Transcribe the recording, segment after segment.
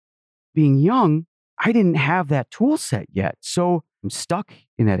being young, I didn't have that tool set yet. So I'm stuck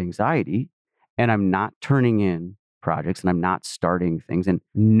in that anxiety and I'm not turning in projects and I'm not starting things, and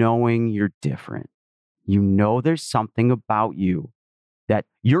knowing you're different. You know, there's something about you that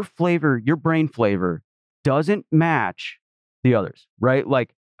your flavor, your brain flavor doesn't match the others, right?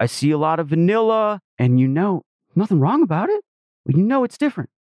 Like I see a lot of vanilla and nothing wrong about it. But it's different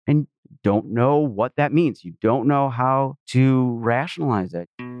and don't know what that means. You don't know how to rationalize it.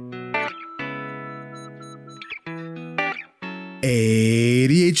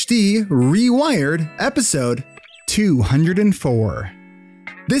 ADHD Rewired, episode 204.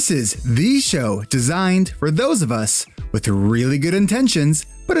 This is the show designed for those of us with really good intentions,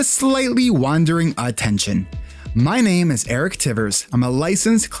 but a slightly wandering attention. My name is Eric Tivers. I'm a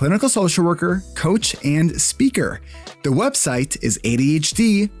licensed clinical social worker, coach, and speaker. The website is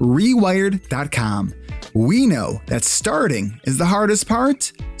ADHDrewired.com. We know that starting is the hardest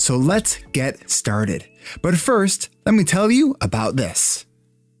part, so let's get started. But first, let me tell you about this.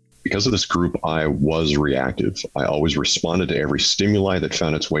 Because of this group, I was reactive. I always responded to every stimuli that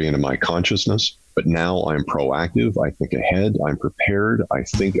found its way into my consciousness. But now I'm proactive. I think ahead. I'm prepared. I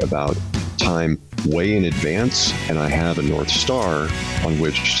think about time way in advance. And I have a North Star on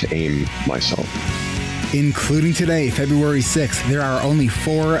which to aim myself. Including today, February 6th, there are only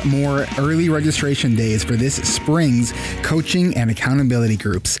 4 more early registration days for this spring's coaching and accountability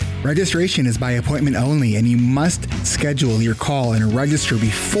groups. Registration is by appointment only, and you must schedule your call and register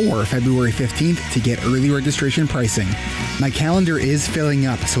before February 15th to get early registration pricing. My calendar is filling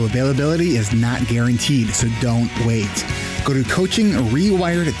up, so availability is not guaranteed, so don't wait. Go to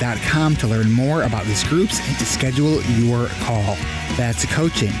coachingrewired.com to learn more about these groups and to schedule your call. That's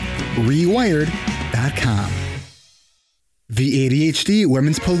coachingrewired.com. The ADHD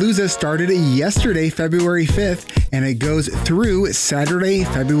Women's Palooza started yesterday, February 5th, and it goes through Saturday,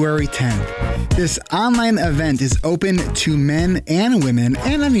 February 10th. This online event is open to men and women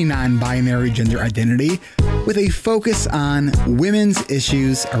and any non-binary gender identity, with a focus on women's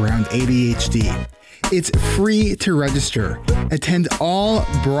issues around ADHD. It's free to register. Attend all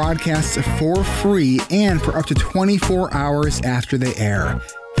broadcasts for free and for up to 24 hours after they air.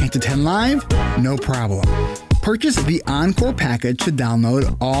 Can't attend live? No problem. Purchase the Encore package to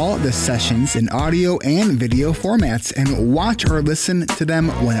download all the sessions in audio and video formats and watch or listen to them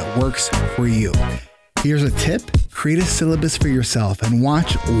when it works for you. Here's a tip. Create a syllabus for yourself and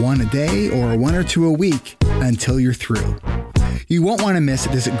watch one a day or 1 or 2 a week until you're through. You won't want to miss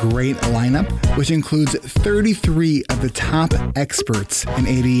this great lineup, which includes 33 of the top experts in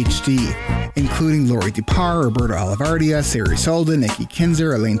ADHD, including Lori DePar, Roberto Olivardia, Sari Solden, Nikki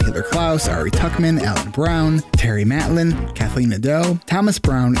Kinzer, Elaine Taylor-Klaus, Ari Tuckman, Alan Brown, Terry Matlin, Kathleen Nadeau, Thomas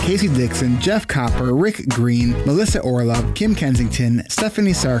Brown, Casey Dixon, Jeff Copper, Rick Green, Melissa Orlov, Kim Kensington,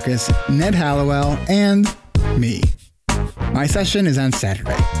 Stephanie Sarkis, Ned Hallowell, and me. My session is on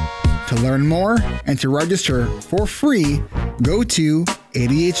Saturday. To learn more and to register for free, go to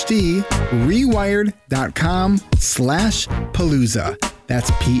ADHDrewired.com/Palooza.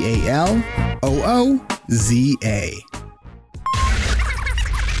 That's PALOOZA.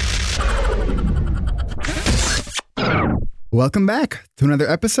 Welcome back to another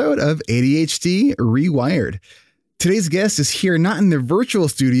episode of ADHD Rewired. Today's guest is here not in the virtual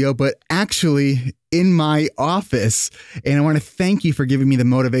studio, but actually in my office. And I want to thank you for giving me the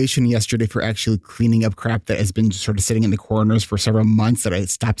motivation yesterday for actually cleaning up crap that has been sort of sitting in the corners for several months that I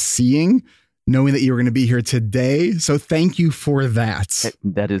stopped seeing, knowing that you were going to be here today. So thank you for that.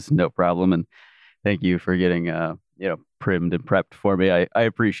 That is no problem. And thank you for getting, primed and prepped for me. I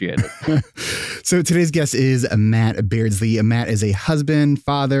appreciate it. So today's guest is Matt Beardsley. Matt is a husband,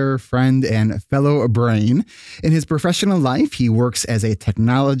 father, friend, and fellow brain. In his professional life, he works in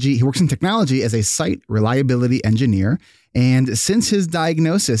technology as a site reliability engineer. And since his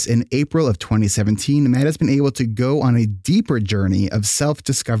diagnosis in April of 2017, Matt has been able to go on a deeper journey of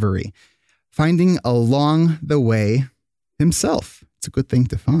self-discovery, finding along the way himself. It's a good thing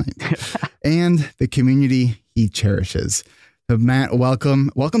to find. And the community he cherishes. So Matt,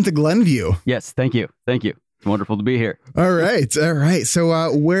 welcome to Glenview. Yes, thank you. It's wonderful to be here. All right.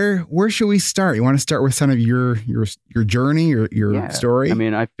 So where should we start? You want to start with some of your journey, your story? I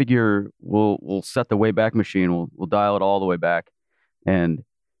mean, I figure we'll set the Wayback Machine. We'll dial it all the way back, and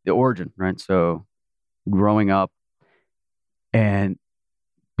the origin, right? So growing up and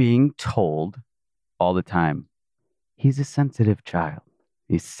being told all the time, he's a sensitive child.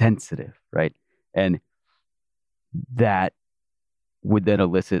 He's sensitive, right? And that would then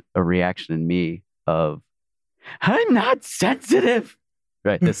elicit a reaction in me of, I'm not sensitive,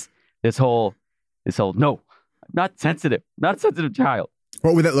 right? This whole, no, I'm not sensitive, not a sensitive child.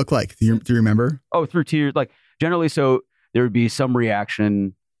 What would that look like? Do you remember? Oh, through tears, like generally. So there would be some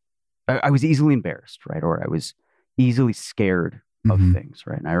reaction. I was easily embarrassed, right? Or I was easily scared of things,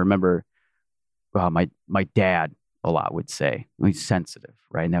 right? And I remember my dad a lot would say, well, he's sensitive,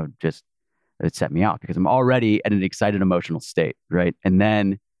 right? And that would just, it set me off because I'm already at an excited emotional state, right? And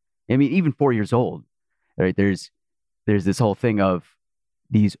then, I mean, even 4 years old, right? There's this whole thing of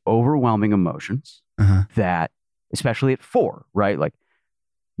these overwhelming emotions that, especially at 4, right? Like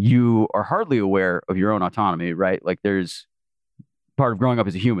you are hardly aware of your own autonomy, right? Like there's part of growing up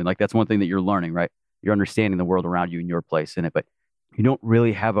as a human, like that's one thing that you're learning, right? You're understanding the world around you and your place in it, but you don't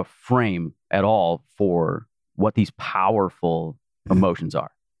really have a frame at all for what these powerful emotions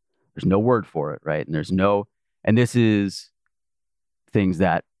are. There's no word for it, right? And this is things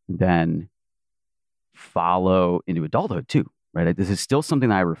that then follow into adulthood too, right? This is still something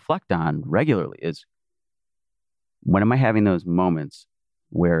that I reflect on regularly is when am I having those moments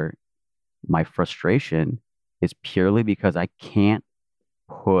where my frustration is purely because I can't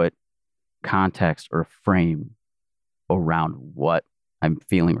put context or frame around what I'm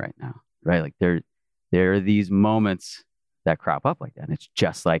feeling right now, right? Like there are these moments that crop up like that. And it's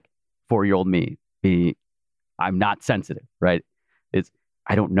just like 4-year-old me I'm not sensitive, right?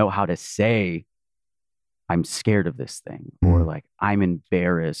 I don't know how to say I'm scared of this thing or like I'm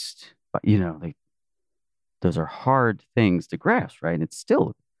embarrassed, but like those are hard things to grasp, right? And it's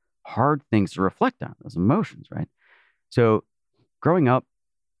still hard things to reflect on, those emotions, right? So growing up,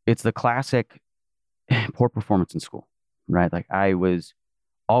 it's the classic poor performance in school, right? Like I was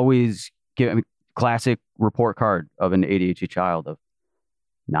always classic report card of an ADHD child of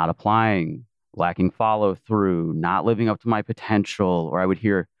not applying, lacking follow through, not living up to my potential. Or I would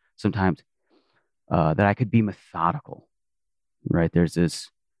hear sometimes that I could be methodical, right? There's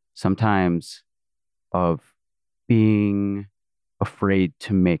this sometimes of being afraid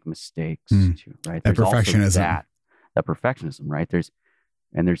to make mistakes too, right? That perfectionism. That perfectionism, right? There's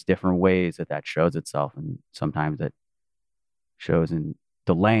different ways that shows itself. And sometimes it shows in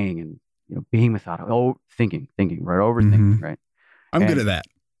delaying and, being methodical, thinking, right? Overthinking, right? I'm good at that.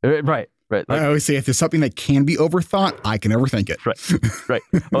 Right. Like, I always say if there's something that can be overthought, I can overthink it. Right.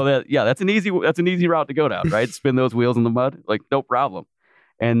 Well, that's an easy route to go down, right? Spin those wheels in the mud, like no problem.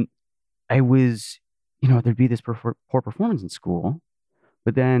 And I was, there'd be this poor performance in school,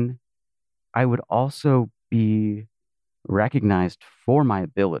 but then I would also be recognized for my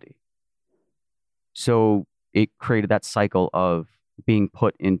ability. So it created that cycle of being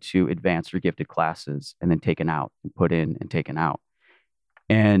put into advanced or gifted classes and then taken out and put in and taken out.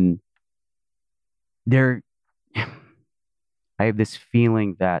 And I have this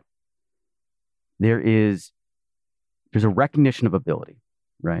feeling that there's a recognition of ability,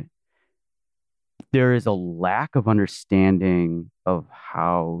 right? There is a lack of understanding of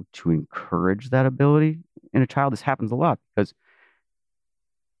how to encourage that ability in a child. This happens a lot because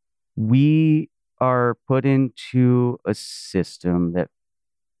we are put into a system that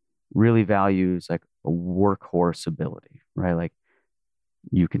really values like a workhorse ability, right? Like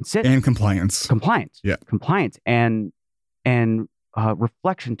you can sit and compliance, yeah, compliance and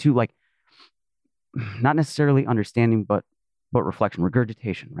reflection too, like not necessarily understanding, but reflection,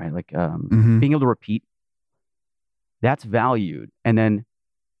 regurgitation, right? Like being able to repeat, that's valued. And then,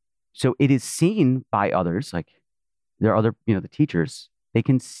 so it is seen by others, like there are other, the teachers, they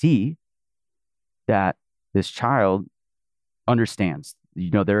can see that this child understands,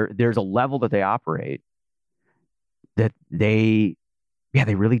 there's a level that they operate that they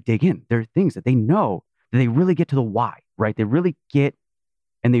really dig in. There are things that they know that they really get to the why, right? They really get,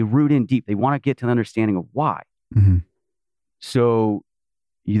 and they root in deep. They want to get to the understanding of why. So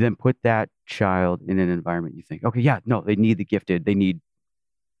you then put that child in an environment, you think, okay, yeah, no, they need the gifted,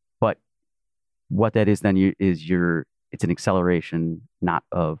 but what that is then it's an acceleration, not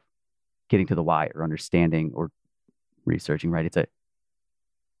of getting to the why or understanding or researching, right? It's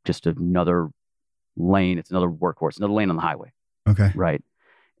just another lane. It's another workhorse, another lane on the highway. Okay. Right.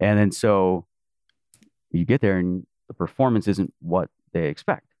 And then so you get there and the performance isn't what they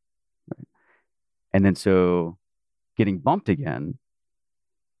expect. Right? And then so getting bumped again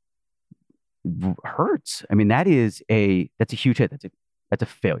hurts. I mean, that's a huge hit. That's a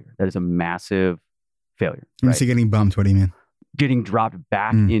failure. That is a massive failure. When you say getting bumped, what do you mean? Getting dropped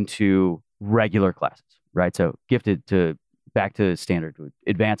back into regular classes, right? So gifted back to standard,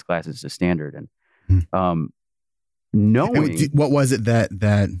 advanced classes to standard. And knowing. And what was it that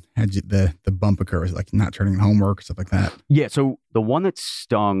had the bump occur? Was it like not turning in homework, stuff like that? Yeah. So the one that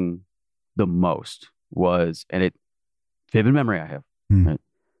stung the most was, and vivid memory I have, right?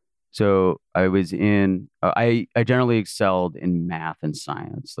 So I was in. I generally excelled in math and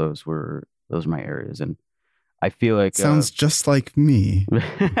science. Those were my areas, and I feel like Sounds just like me. No,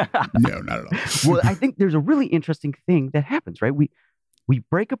 not at all. well, I think there's a really interesting thing that happens, right? We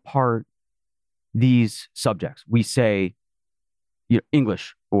break apart these subjects. We say,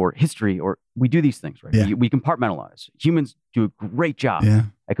 English or history, or we do these things, right? Yeah. We compartmentalize. Humans do a great job Yeah.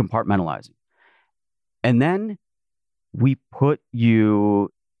 at compartmentalizing. And then we put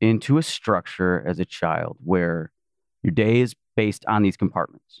you into a structure as a child where your day is based on these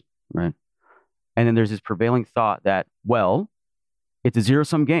compartments, right? And then there's this prevailing thought that, well, it's a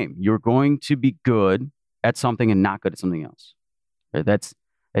zero-sum game. You're going to be good at something and not good at something else. Right? That's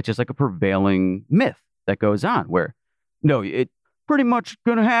just like a prevailing myth that goes on where, no, it pretty much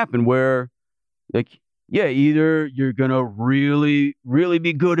going to happen where, like, yeah, either you're going to really, really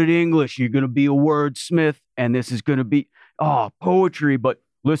be good at English, you're going to be a wordsmith, and this is going to be, poetry, but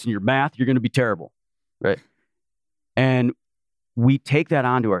listen, your math, you're going to be terrible, right? And we take that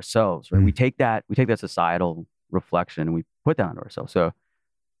onto ourselves, right? We take that societal reflection and we put that onto ourselves. So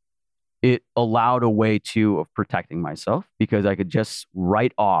it allowed a way of protecting myself because I could just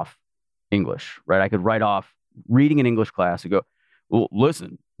write off English, right? I could write off reading an English class and go, well,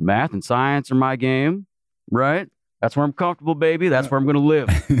 listen, math and science are my game, right? That's where I'm comfortable, baby. That's where I'm going to live,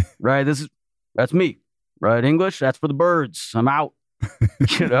 right? That's me, right? English, that's for the birds. I'm out,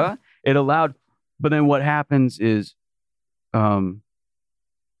 It allowed, but then what happens is,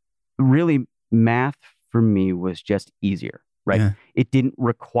 really math for me was just easier, right? Yeah. It didn't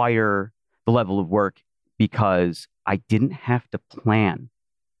require the level of work because I didn't have to plan,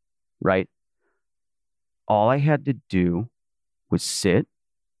 right? All I had to do was sit,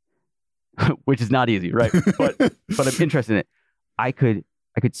 which is not easy, right? But I'm interested in it. I could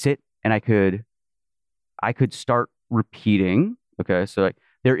sit and I could start repeating. Okay, so like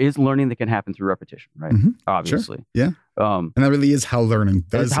there is learning that can happen through repetition, right? Mhm. Obviously, Sure. Yeah. And that really is how learning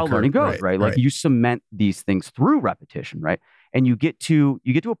does. that's how occur. learning goes, right? Like you cement these things through repetition, right? And you get to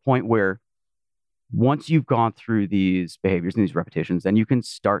a point where once you've gone through these behaviors and these repetitions, then you can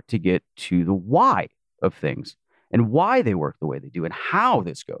start to get to the why of things and why they work the way they do and how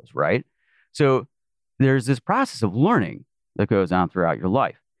this goes, right? So there's this process of learning that goes on throughout your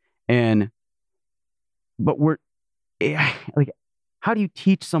life. But like, how do you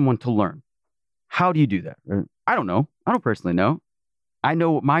teach someone to learn? How do you do that? I don't know. I don't personally know. I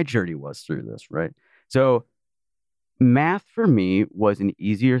know what my journey was through this, right? So math for me was an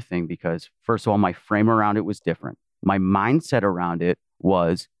easier thing because, first of all, my frame around it was different. My mindset around it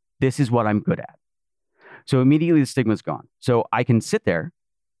was, this is what I'm good at. So immediately the stigma's gone. So I can sit there.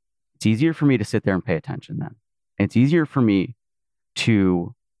 It's easier for me to sit there and pay attention then. It's easier for me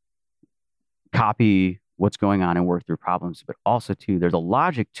to copy what's going on and work through problems, but also too, there's a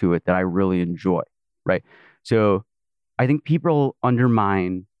logic to it that I really enjoy, right? So I think people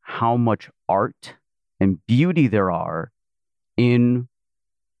undermine how much art and beauty there are in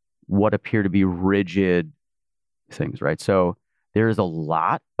what appear to be rigid things, right? So there's a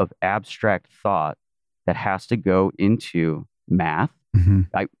lot of abstract thought that has to go into math. Mm-hmm.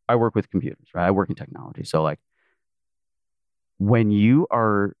 I work with computers, right? I work in technology. So like when you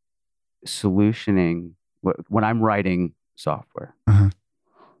are solutioning, when I'm writing software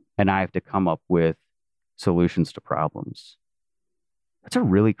and I have to come up with solutions to problems, that's a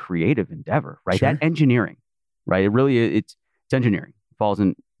really creative endeavor, right? Sure. That engineering, right? It really, it's engineering. It falls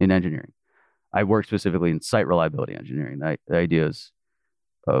in engineering. I work specifically in site reliability engineering. The ideas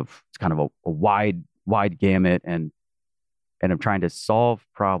of it's kind of a wide gamut, and I'm trying to solve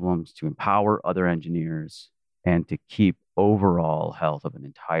problems to empower other engineers and to keep overall health of an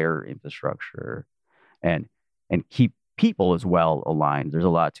entire infrastructure and keep people as well aligned. There's a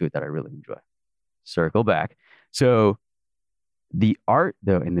lot to it that I really enjoy. Circle back. So the art,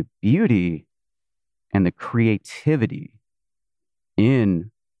 though, and the beauty and the creativity in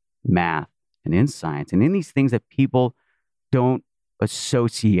math and in science and in these things that people don't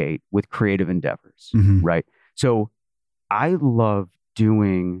associate with creative endeavors, right? So I love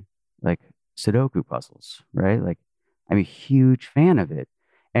doing like Sudoku puzzles, right? Like I'm a huge fan of it.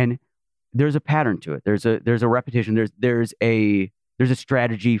 And there's a pattern to it. There's a repetition. There's a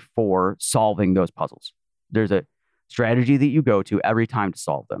strategy for solving those puzzles. There's a strategy that you go to every time to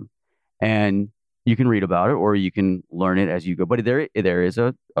solve them. And you can read about it or you can learn it as you go. But there is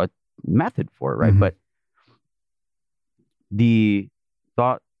a method for it, right? But the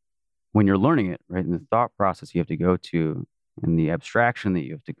thought, when you're learning it, right, and the thought process you have to go to and the abstraction that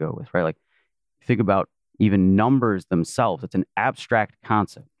you have to go with, right? Like think about even numbers themselves. It's an abstract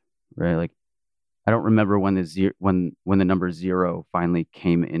concept, right? Like I don't remember when when the number 0 finally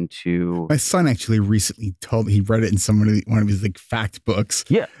came into. My son actually recently told me he read it in one of his like fact books.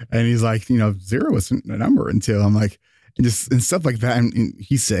 Yeah. And he's like, 0 wasn't a number until I'm like, and stuff like that. And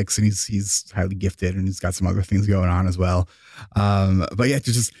he's 6 and he's highly gifted and he's got some other things going on as well. But yeah,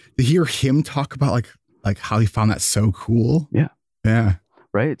 to hear him talk about like how he found that so cool. Yeah. Yeah.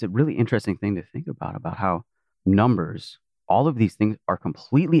 Right. It's a really interesting thing to think about how numbers, all of these things are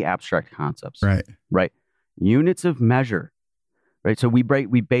completely abstract concepts. Right. Right. Units of measure. Right. So we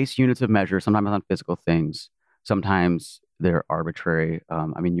base units of measure sometimes on physical things. Sometimes they're arbitrary.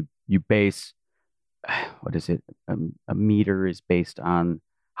 I mean, you base, what is it? A meter is based on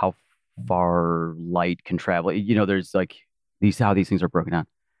how far light can travel. There's like how these things are broken down.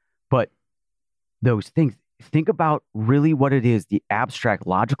 But those things, think about really what it is, the abstract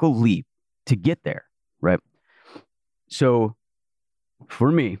logical leap to get there, right? So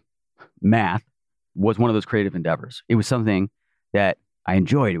for me, math was one of those creative endeavors. It was something that I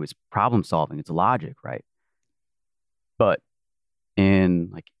enjoyed. It was problem solving. It's logic, right? But in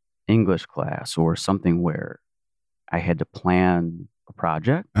like English class or something where I had to plan a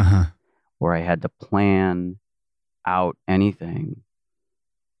project or I had to plan out anything,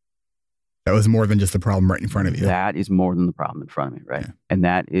 that was more than just the problem right in front of you. That is more than the problem in front of me, right? Yeah. And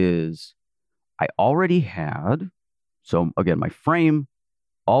that is, I already had, so again, my frame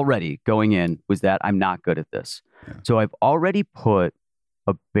already going in was that I'm not good at this. Yeah. So I've already put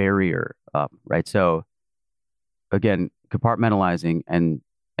a barrier up, right? So again, compartmentalizing and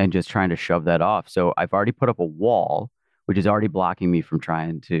just trying to shove that off. So I've already put up a wall, which is already blocking me from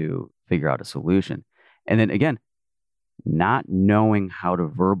trying to figure out a solution. And then again, not knowing how to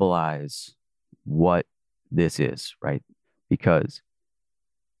verbalize what this is, right? Because,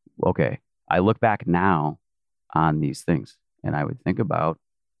 okay, I look back now on these things and I would think about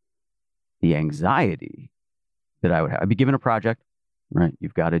the anxiety that I would have. I'd be given a project, right?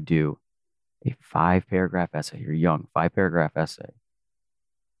 You've got to do a 5-paragraph essay. You're young, 5-paragraph essay.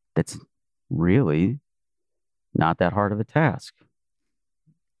 That's really not that hard of a task.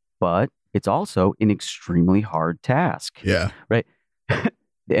 But it's also an extremely hard task. Yeah. Right.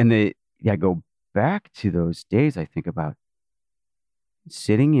 And I go back to those days. I think about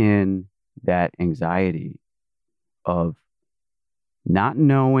sitting in that anxiety of not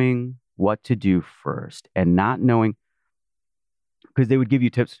knowing what to do first and not knowing, because they would give you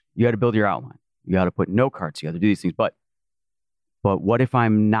tips. You got to build your outline. You got to put note cards together, do these things. But what if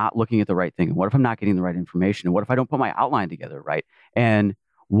I'm not looking at the right thing? And what if I'm not getting the right information? And what if I don't put my outline together right? And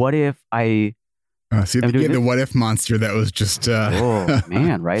what if I the what if monster that was just oh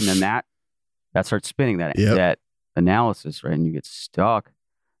man, right? And then that starts spinning that analysis, right? And you get stuck.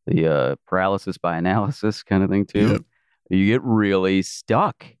 The paralysis by analysis kind of thing too. Yep. You get really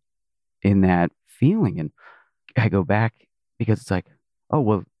stuck in that feeling. And I go back because it's like, oh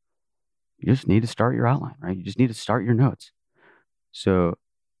well, you just need to start your outline, right? You just need to start your notes. So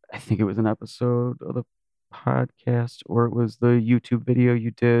I think it was an episode of the podcast or it was the YouTube video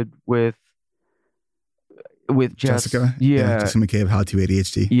you did with Jessica. Yeah. Jessica McCabe, How to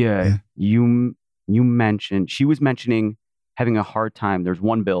ADHD. Yeah. You mentioned, she was mentioning having a hard time. There's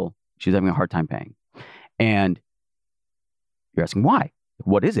one bill she's having a hard time paying. And you're asking why?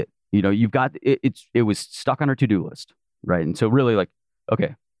 What is it? You've got, it was stuck on her to-do list, right? And so really like,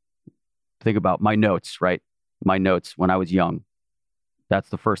 okay, think about my notes, right? My notes when I was young. That's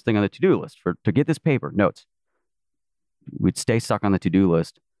the first thing on the to-do list to get this paper, notes. We'd stay stuck on the to-do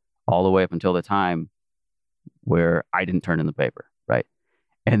list all the way up until the time where I didn't turn in the paper, right?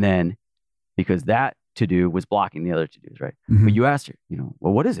 And then because that to-do was blocking the other to-dos, right? Mm-hmm. But you asked her,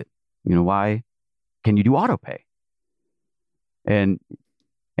 well, what is it? Why can you do auto pay? And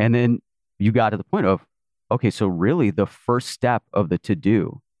then you got to the point of, okay, so really the first step of the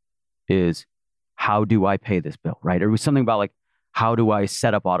to-do is how do I pay this bill, right? Or it was something about like, how do I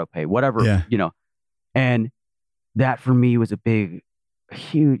set up auto pay? Whatever, And that for me was a big,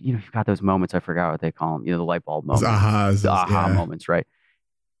 huge, you've got those moments, I forgot what they call them, the light bulb moments. The aha moments, right?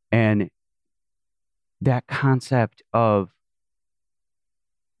 And that concept of,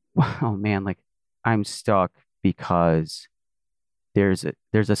 oh man, like I'm stuck because there's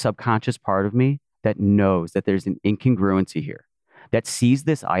a subconscious part of me that knows that there's an incongruency here, that sees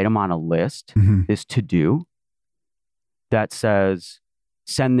this item on a list, this to-do, that says,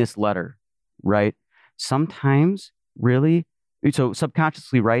 send this letter, right? Sometimes, really, so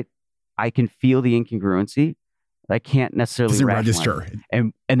subconsciously, right, I can feel the incongruency. I can't necessarily register.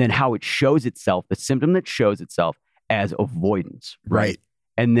 And then how it shows itself, the symptom that shows itself as avoidance, right?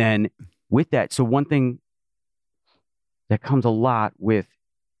 And then with that, so one thing that comes a lot with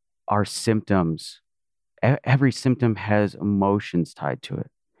our symptoms, every symptom has emotions tied to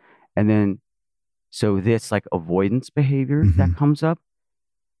it. And then, so this like avoidance behavior that comes up,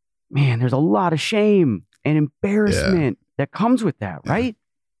 man, there's a lot of shame and embarrassment that comes with that, right?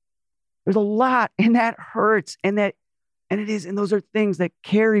 There's a lot, and that hurts, and those are things that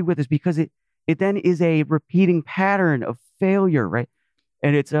carry with us because it then is a repeating pattern of failure, right?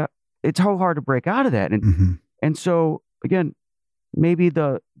 And it's so hard to break out of that. And so again, maybe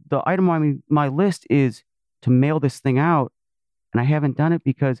the item on my list is to mail this thing out, and I haven't done it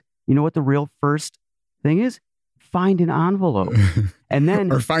because you know what the real first thing is? Find an envelope, and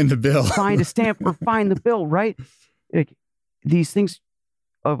then or find the bill, find a stamp, or find the bill, right? Like these things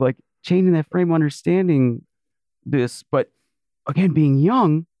of like changing that frame, understanding this, but again, being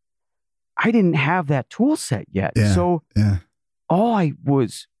young, I didn't have that tool set yet. So all I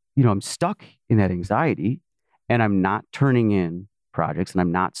was, I'm stuck in that anxiety, and I'm not turning in projects, and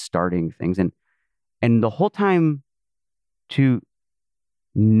I'm not starting things. And the whole time to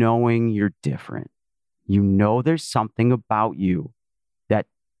knowing you're different, there's something about you that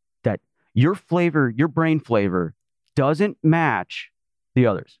your flavor, your brain flavor doesn't match the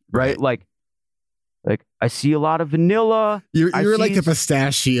others, right? Like I see a lot of vanilla. You're like the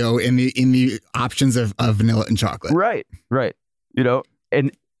pistachio in the options of vanilla and chocolate. Right.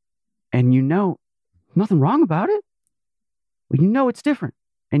 And nothing wrong about it. But it's different.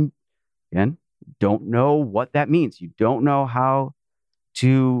 And again, don't know what that means. You don't know how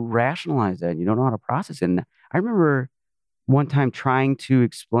to rationalize that. You don't know how to process it. And I remember one time trying to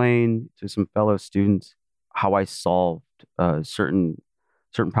explain to some fellow students how I solved certain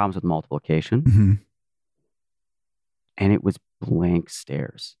problems with multiplication. And it was blank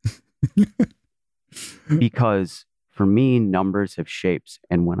stares. Because for me, numbers have shapes.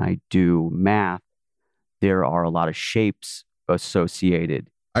 And when I do math, there are a lot of shapes associated.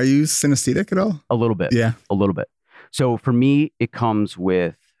 Are you synesthetic at all? A little bit. Yeah. A little bit. So for me, it comes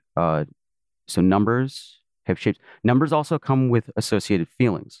with, so numbers have shapes. Numbers also come with associated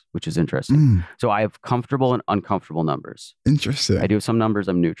feelings, which is interesting. So I have comfortable and uncomfortable numbers. Interesting. I do have some numbers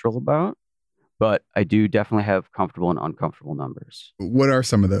I'm neutral about, but I do definitely have comfortable and uncomfortable numbers. What are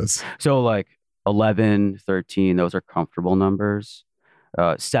some of those? So like 11, 13, those are comfortable numbers.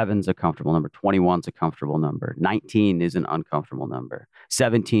 7's a comfortable number. 21's a comfortable number. 19 is an uncomfortable number.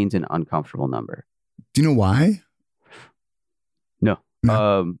 17's an uncomfortable number. Do you know why? No.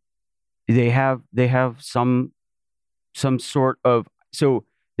 They have some sort of, so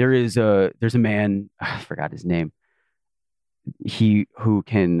there's a man, I forgot his name. He's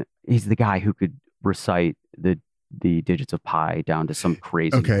the guy who could recite the digits of pi down to some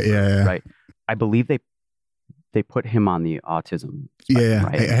crazy number, right? I believe they put him on the autism spectrum,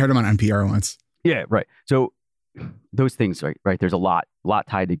 right? I heard him on NPR once. Yeah, right. So those things, right? There's a lot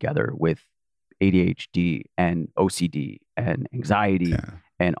tied together with ADHD and OCD and anxiety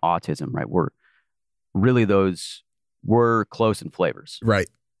and autism, right? We're close in flavors. Right.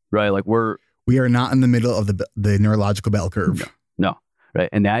 Like we are not in the middle of the neurological bell curve. No. Right.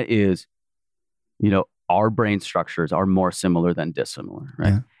 And that is, our brain structures are more similar than dissimilar, right?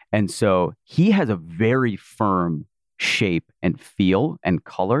 Yeah. And so he has a very firm shape and feel and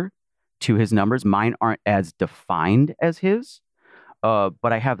color to his numbers. Mine aren't as defined as his, but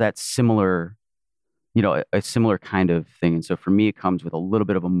I have that similar, a similar kind of thing. And so for me, it comes with a little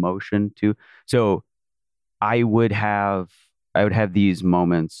bit of emotion too. So I would have these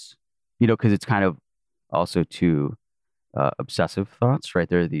moments, because it's kind of also too obsessive thoughts, right?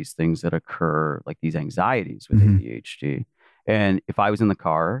 There are these things that occur, like these anxieties with ADHD. And if I was in the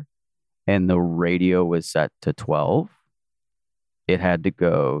car and the radio was set to 12, it had to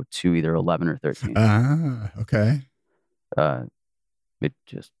go to either 11 or 13. Okay. It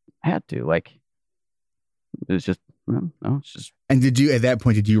just had to. Like, it's just, it's just. And at that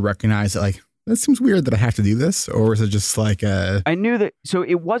point, did you recognize that, like, that seems weird that I have to do this? Or was it just like I knew that, so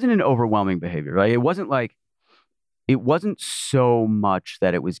it wasn't an overwhelming behavior, right? It wasn't so much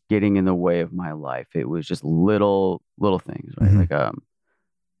that it was getting in the way of my life. It was just little things, right? Like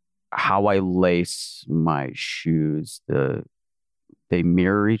how I lace my shoes, they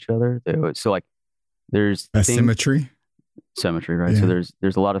mirror each other. So like there's symmetry, right? Yeah. So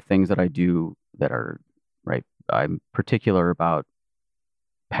there's a lot of things that I do that are right. I'm particular about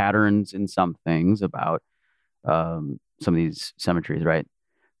patterns in some things, about some of these symmetries, right?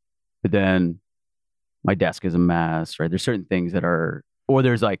 But then my desk is a mess, right? There's certain things that are, or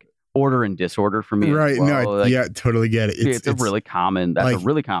there's like order and disorder for me. Right. Well. No, like, totally get it. It's a really common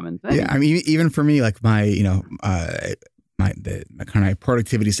thing. Yeah. I mean, even for me, like my, my kind of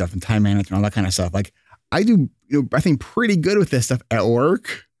productivity stuff and time management, all that kind of stuff. Like I do, I think pretty good with this stuff at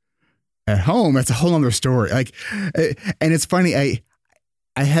work. at home, that's a whole other story. Like, and it's funny.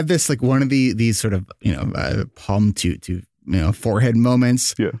 I have this like one of these sort of, palm to forehead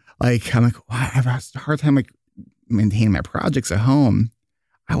moments. Yeah. Like I'm like, wow, I have a hard time like maintaining my projects at home.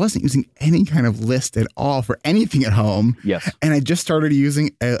 I wasn't using any kind of list at all for anything at home. Yes. And I just started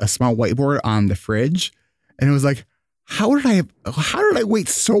using a small whiteboard on the fridge. And it was like, how did I wait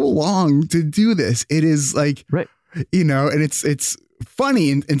so long to do this? It is like, right. And it's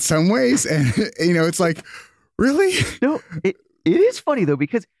funny in some ways. And, it's like, really? No, it is funny though,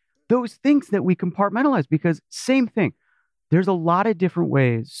 because those things that we compartmentalize, because same thing, there's a lot of different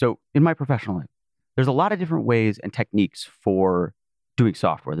ways. So in my professional life, there's a lot of different ways and techniques for doing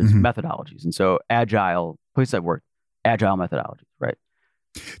software. There's methodologies. And so agile, place I've worked, agile methodologies, right?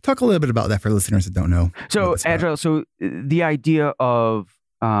 Talk a little bit about that for listeners that don't know. So agile, so the idea of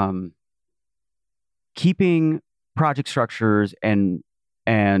keeping project structures and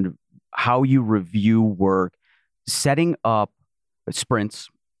how you review work, setting up sprints,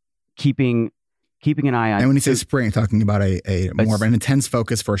 keeping an eye on. And when you say sprint, you're talking about a more of an intense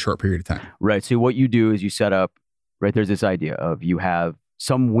focus for a short period of time. Right. So what you do is you set up, right, there's this idea of you have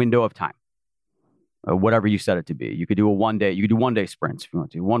some window of time, whatever you set it to be. You could do one day sprints if you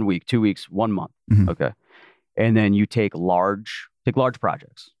want to, 1 week, 2 weeks, 1 month. Mm-hmm. Okay. And then you take large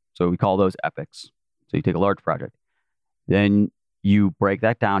projects. So we call those epics. So you take a large project, then you break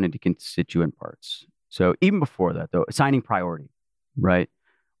that down into constituent parts. So even before that though, assigning priority, right?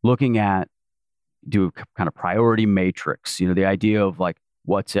 Looking at, do a kind of priority matrix, the idea of like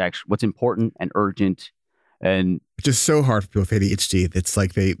what's important and urgent. And which is so hard for people with ADHD. It's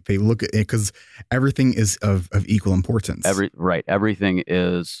like they look at it because everything is of equal importance. Everything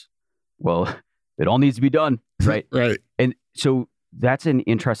is, well, it all needs to be done. Right. Right. And so that's an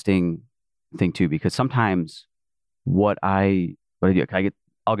interesting thing too, because sometimes what I do,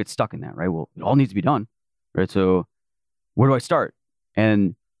 I'll get stuck in that, right? Well, it all needs to be done. Right. So where do I start?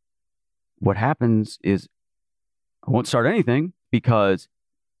 And what happens is I won't start anything because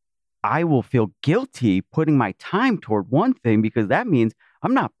I will feel guilty putting my time toward one thing because that means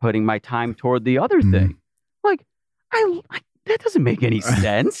I'm not putting my time toward the other thing. Like, that doesn't make any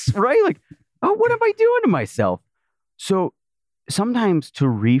sense, right? Like, oh, what am I doing to myself? So sometimes to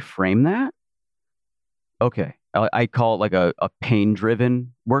reframe that, okay, I call it like a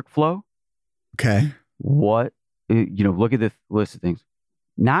pain-driven workflow. Okay. Look at the list of things.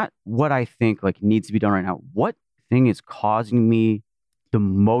 Not what I think like needs to be done right now. What thing is causing me the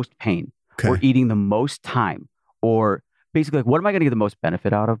most pain or eating the most time, or basically like, what am I going to get the most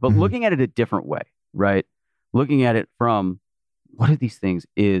benefit out of? But looking at it a different way, right? Looking at it from what of these things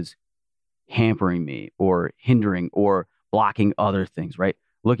is hampering me or hindering or blocking other things, right?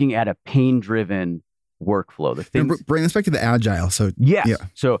 Looking at a pain-driven workflow. The things, bring this back to the agile. So yes. Yeah.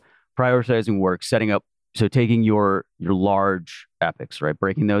 So prioritizing work, setting up, so taking your large epics, right?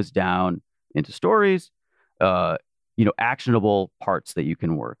 Breaking those down into stories, actionable parts that you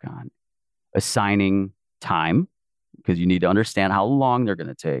can work on, assigning time because you need to understand how long they're going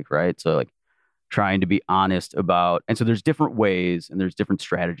to take, right? So like trying to be honest about, and so there's different ways and there's different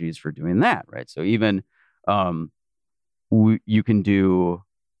strategies for doing that, right? So even you can do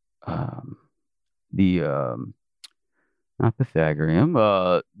not Pythagorean,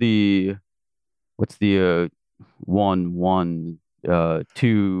 what's the 1,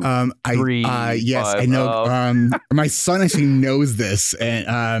 2, 3? Yes, 5, I know. My son actually knows this,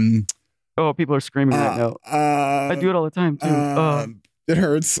 and oh, people are screaming right now. I do it all the time too. It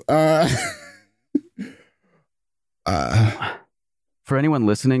hurts. For anyone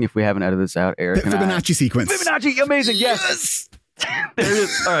listening, if we haven't edited this out, Eric, Fibonacci sequence. Fibonacci, amazing. Yes. There it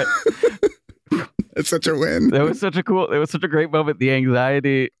is. All right. It's such a win. It was such a great moment. The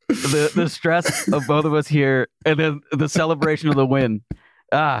anxiety, the stress of both of us here, and then the celebration of the win.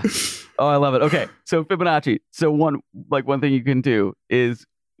 Oh, I love it. Okay. So Fibonacci. So one thing you can do is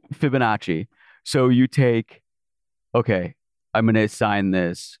Fibonacci. So you take, okay, I'm going to assign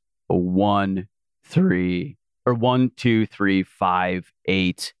this a 1, 3, or 1, 2, 3, 5,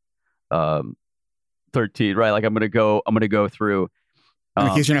 8, 13, right? Like I'm going to go through. In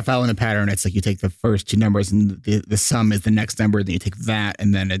case you're not following the pattern, it's like you take the first two numbers and the sum is the next number. Then you take that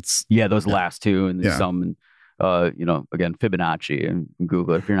and then it's... Yeah, those last two and the sum. And, again, Fibonacci and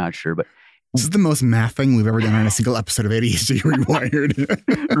Google it if you're not sure. But this is the most math thing we've ever done on a single episode of ADHD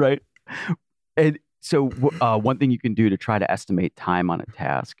Rewired. Right. And so one thing you can do to try to estimate time on a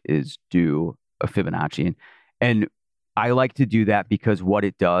task is do a Fibonacci. And I like to do that because what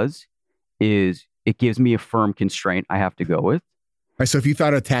it does is it gives me a firm constraint I have to go with. All right, so if you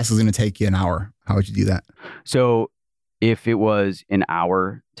thought a task was going to take you an hour, how would you do that? So if it was an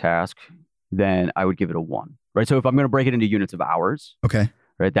hour task, then I would give it a 1, right? So if I'm going to break it into units of hours, Okay.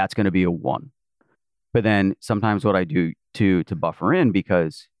 right, that's going to be a 1. But then sometimes what I do to buffer in,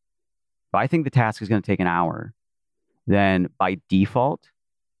 because if I think the task is going to take an hour, then by default,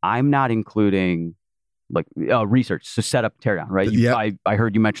 I'm not including like research, so set up, tear down, right? I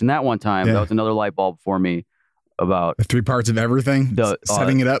heard you mention that one time. Yeah. That was another light bulb for me about the 3 parts of everything, the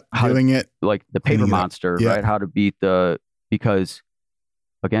setting it up, doing it. Like the paper monster, Yeah. right? How to beat because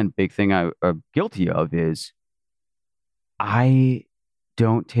again, big thing I'm guilty of is I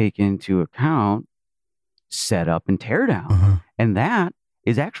don't take into account set up and tear down. Uh-huh. And that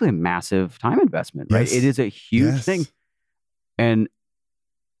is actually a massive time investment, right? Yes. It is a huge thing. And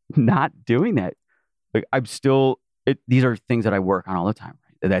not doing that, like these are things that I work on all the time,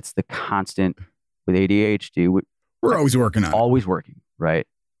 right? That's the constant with ADHD. We're always working on it. Always working, right?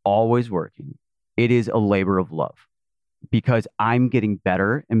 Always working. It is a labor of love because I'm getting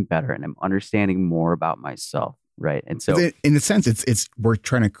better and better and I'm understanding more about myself, right? And so in a sense, it's we're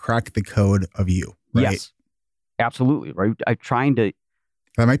trying to crack the code of you, right? Yes, absolutely, right? I'm trying to.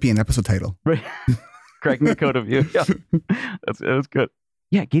 That might be an episode title. Right. Cracking the code of you. Yeah. That's good.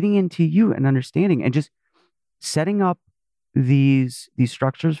 Yeah. Getting into you and understanding and just setting up these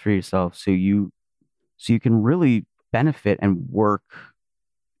structures for yourself so you can really benefit and work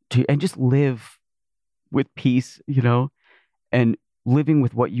and just live with peace, and living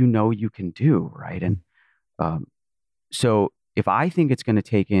with what you can do. Right. And so if I think it's going to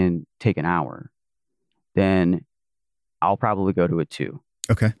take an hour, then I'll probably go to a 2.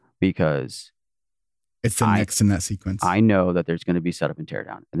 Okay. Because it's the next in that sequence. I know that there's going to be setup and tear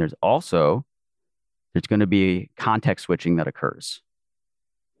down. And there's going to be context switching that occurs.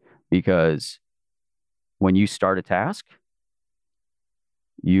 Because when you start a task,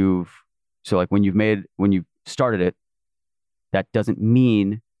 when you've started it, that doesn't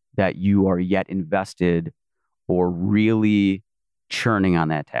mean that you are yet invested or really churning on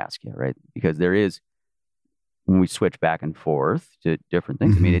that task yet, right? Because when we switch back and forth to different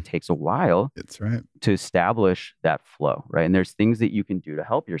things, Mm-hmm. it takes a while. That's right. To establish that flow, right? And there's things that you can do to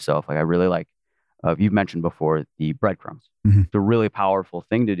help yourself. Like I really like, you've mentioned before, the breadcrumbs. Mm-hmm. It's a really powerful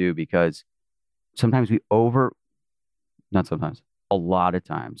thing to do because sometimes a lot of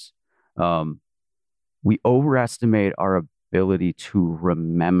times, we overestimate our ability to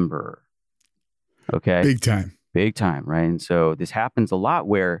remember. Okay. Big time, right? And so this happens a lot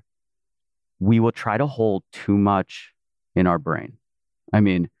where we will try to hold too much in our brain. I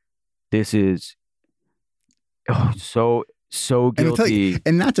mean, this is so guilty.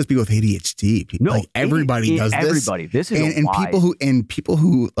 And not just people with ADHD. No, everybody does this. Everybody. This is people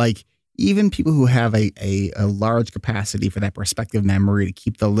who like, even people who have a large capacity for that perspective memory to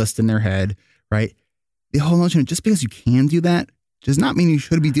keep the list in their head, right? The whole notion of just because you can do that does not mean you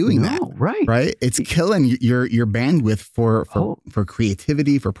should be doing that. Right. Right. It's killing your bandwidth for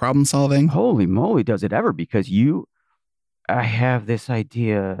creativity, for problem solving. Holy moly, does it ever? Because I have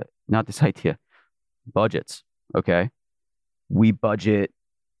budgets. Okay. We budget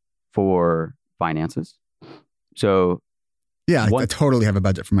for finances. So yeah, I totally have a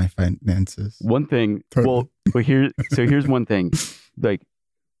budget for my finances. One thing. Totally. Well, here's one thing. Like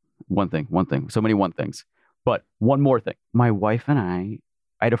one thing. So many one things. But one more thing. My wife and I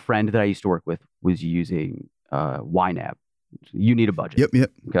had a friend that I used to work with was using YNAB. You need a budget.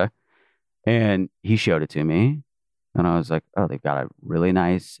 Yep. Okay. And he showed it to me. And I was like, oh, they've got a really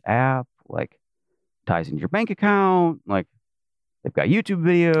nice app, like ties into your bank account. Like they've got YouTube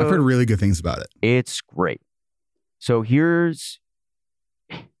videos. I've heard really good things about it. It's great. So here's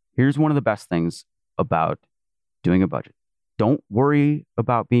one of the best things about doing a budget. Don't worry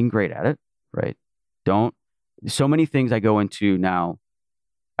about being great at it, right? So many things I go into now,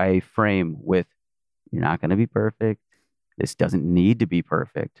 I frame with, you're not going to be perfect. This doesn't need to be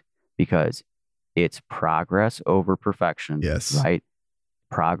perfect because it's progress over perfection. Yes. Right?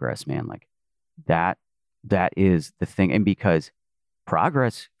 Progress, man. Like that is the thing. And because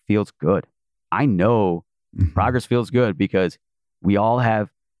progress feels good. I know progress feels good because we all have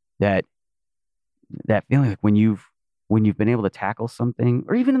that feeling like when you've been able to tackle something,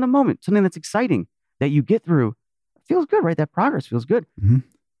 or even in the moment, something that's exciting that you get through, it feels good, right? That progress feels good. Mm-hmm.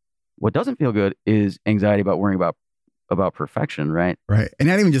 What doesn't feel good is anxiety about worrying about perfection, right? Right. And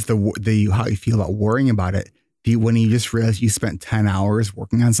not even just the how you feel about worrying about it. When you just realize you spent 10 hours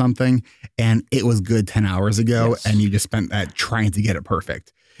working on something and it was good 10 hours ago, yes, and you just spent that trying to get it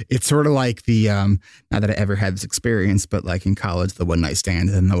perfect. It's sort of like the, not that I ever had this experience, but like in college, the one night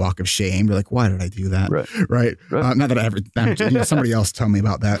stand and the walk of shame. You're like, why did I do that? Right. Not that I ever, somebody else told me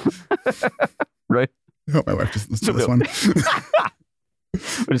about that. Right. I hope my wife just listened to this one.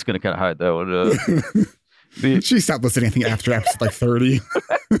 We're just going to kind of hide that one. She stopped listening, I think, after episode like 30.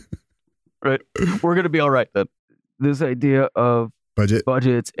 Right. We're going to be all right then. This idea of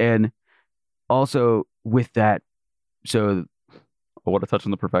budgets, and also with that, so I want to touch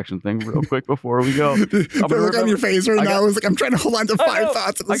on the perfection thing real quick before we go. The look on your face right now is like, I'm trying to hold on to 5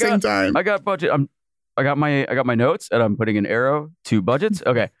 thoughts at the same time. I got budget. I got my notes, and I'm putting an arrow to budgets.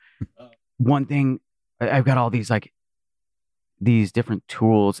 Okay. One thing, I've got all these like these different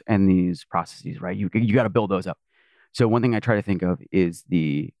tools and these processes, right? You got to build those up. So one thing I try to think of is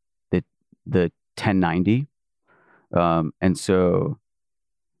the 1090. And so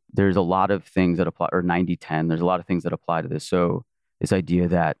there's a lot of things that apply, or 90-10. There's a lot of things that apply to this. So this idea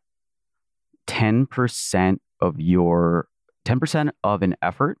that 10% of an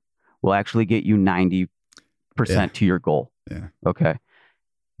effort will actually get you 90% to your goal. Yeah. Okay.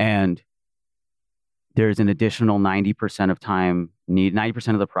 And there's an additional 90% of time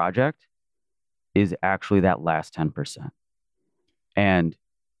 90% of the project is actually that last 10%. And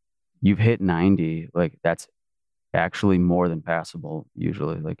you've hit 90, like that's actually more than passable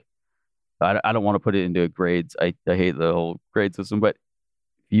usually. Like I don't want to put it into grades. I hate the whole grade system, but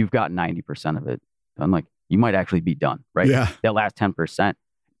if you've got 90% of it done, like you might actually be done, right? Yeah. That last 10%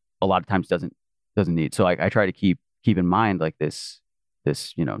 a lot of times doesn't need. So I try to keep in mind like this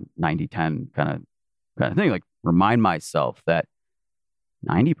 90-10 kind of thing, like remind myself that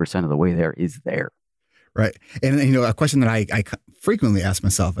 90% of the way there is there. Right. And a question that I frequently ask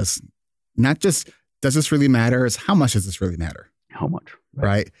myself is not just, does this really matter? It's how much does this really matter? How much?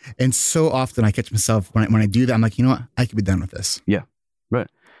 Right. And so often I catch myself when I do that, I'm like, you know what? I could be done with this. Yeah. Right.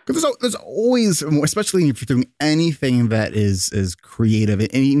 Because there's always, especially if you're doing anything that is creative,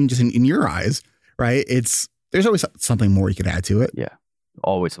 and even just in your eyes, right? There's always something more you could add to it. Yeah.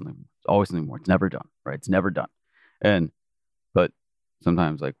 Always something more. It's never done, right? It's never done. But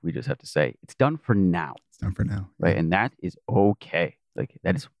sometimes like we just have to say it's done for now. It's done for now. Right. And that is okay. Like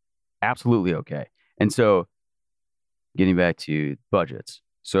that is absolutely okay. And so getting back to budgets.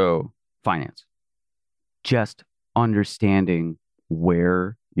 So finance, just understanding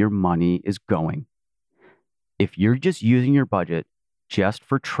where your money is going. If you're just using your budget just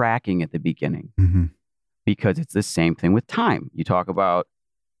for tracking at the beginning, mm-hmm. because it's the same thing with time. You talk about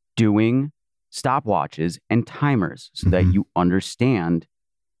doing stopwatches and timers so mm-hmm. that you understand,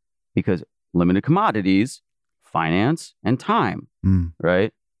 because limited commodities, finance and time,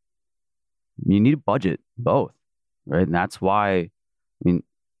 right? You need a budget, both, right? And that's why,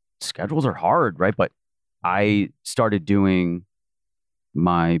 schedules are hard, right? But I started doing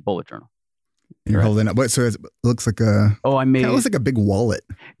my bullet journal. And you're holding up. What? So it looks like it looks like a big wallet.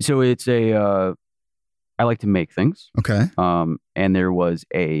 So it's I like to make things. Okay. And there was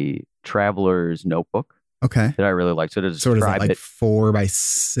a traveler's notebook. Okay. That I really liked. So to describe so is it like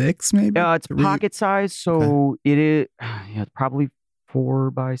 4x6 maybe? Yeah, it's pocket size. So It is, it's probably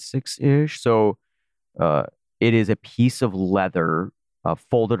 4x6-ish. So it is a piece of leather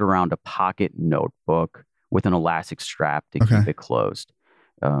folded around a pocket notebook with an elastic strap to keep it closed.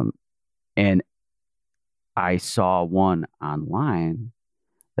 And I saw one online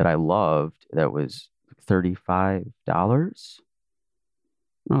that I loved that was $35.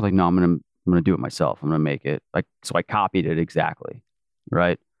 I was like, no, I'm gonna do it myself. I'm gonna make it so I copied it exactly,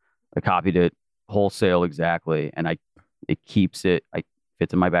 right? I copied it wholesale exactly, and it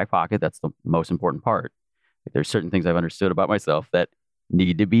fits in my back pocket. That's the most important part. Like, there's certain things I've understood about myself that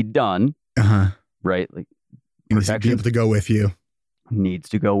need to be done, right? Like it needs to be able to go with you. Needs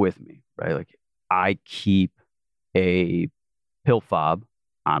to go with me, right? Like I keep a pill fob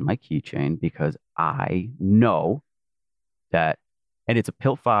on my keychain because I know that, and it's a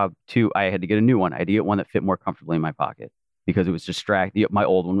pill fob too. I had to get a new one. I had to get one that fit more comfortably in my pocket because it was my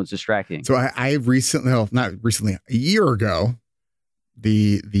old one was distracting. So I recently, not recently, a year ago,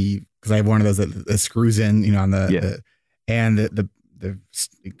 because I have one of those that screws in, on the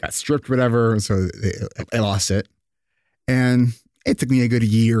it got stripped, whatever. So I lost it, and it took me a good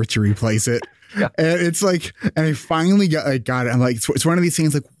year to replace it. Yeah. And it's like, and I finally got it. I'm like, it's one of these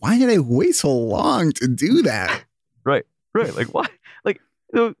things. Like, why did I wait so long to do that? Right. Like why? Like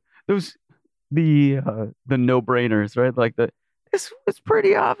those the no-brainers, right? Like this was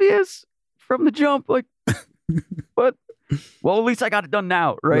pretty obvious from the jump. Like, but well, at least I got it done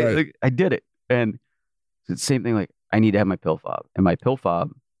now, right? Like, I did it, and it's the same thing. Like I need to have my pill fob, and my pill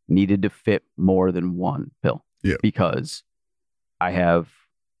fob needed to fit more than one pill. Yeah. Because I have,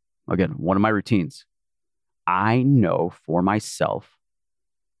 again, one of my routines. I know for myself,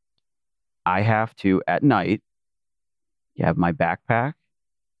 I have to, at night, have my backpack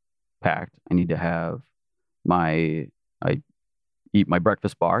packed. I need to have my eat my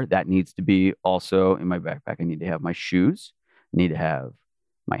breakfast bar. That needs to be also in my backpack. I need to have my shoes. I need to have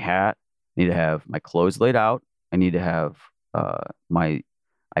my hat. I need to have my clothes laid out. I need to have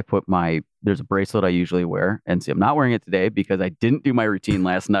there's a bracelet I usually wear. And see, I'm not wearing it today because I didn't do my routine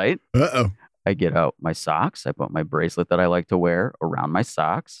last night. Uh-oh. I get out my socks. I put my bracelet that I like to wear around my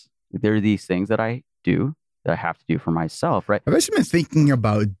socks. There are these things that I do that I have to do for myself, right? I've actually been thinking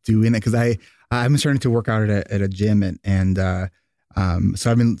about doing it because I'm starting to work out at a gym and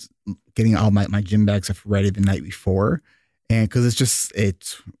so I've been getting all my gym bag stuff ready the night before, and because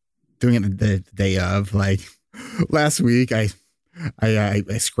it's doing it the day of. Like last week, I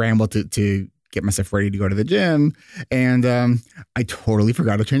scrambled to get myself ready to go to the gym, and I totally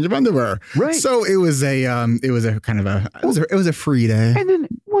forgot a change of underwear. Right. So it was a free day. And then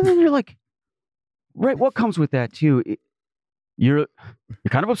you're like, right. What comes with that too? You're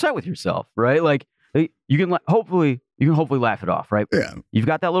kind of upset with yourself, right? Like you can hopefully laugh it off, right? Yeah. You've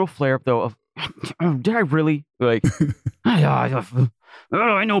got that little flare up though of, did I really like?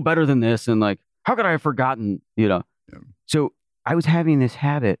 I know better than this, and like, how could I have forgotten? Yeah. So I was having this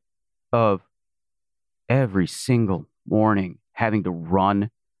habit of every single morning having to run.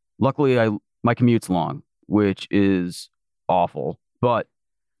 Luckily, my commute's long, which is awful, but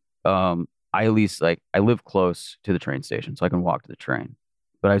I at least I live close to the train station, so I can walk to the train.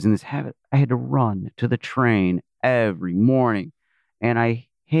 But I was in this habit. I had to run to the train every morning, and I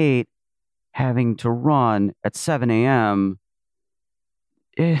hate having to run at 7 a.m.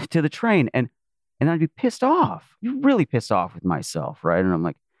 To the train, and I'd be pissed off. You're really pissed off with myself, right? And I'm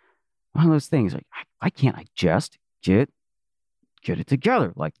like, one of those things, like, why can't I just get it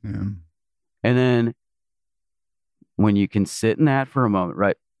together? Like, and then when you can sit in that for a moment,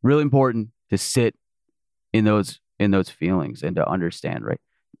 right? Really important to sit in those feelings and to understand, right?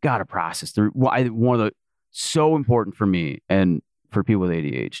 Got to process through. One of the so important for me and for people with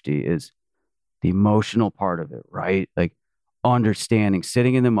ADHD is the emotional part of it, right? Like understanding,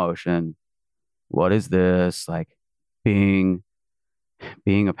 sitting in the emotion. What is this? Like being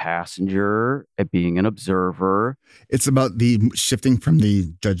a passenger, being an observer. It's about the shifting from the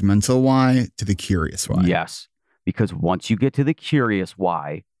judgmental why to the curious why. Yes. Because once you get to the curious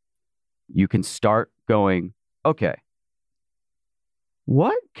why, you can start going, okay,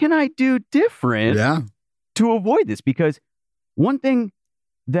 what can I do different to avoid this? Because one thing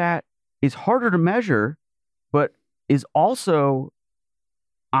that is harder to measure, but is also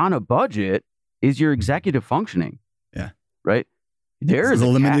on a budget, is your executive functioning. Yeah. Right? There's a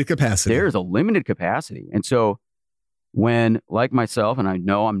limited capacity. There's a limited capacity. And so when, like myself, and I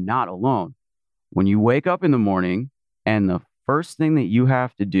know I'm not alone, when you wake up in the morning and the first thing that you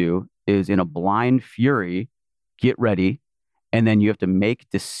have to do is in a blind fury, get ready, and then you have to make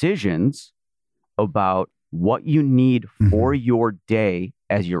decisions about what you need for your day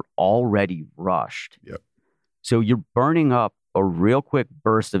as you're already rushed. Yep. So you're burning up a real quick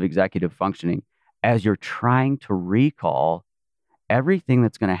burst of executive functioning as you're trying to recall everything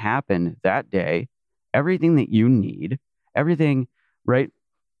that's going to happen that day, everything that you need, everything, right?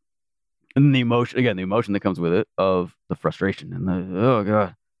 And the emotion that comes with it of the frustration and the, oh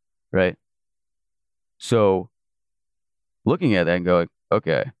God, right? So looking at that and going,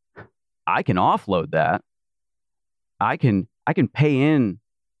 okay, I can offload that. I can pay in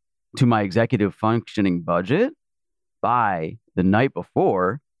to my executive functioning budget by the night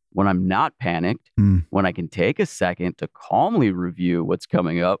before when I'm not panicked, when I can take a second to calmly review what's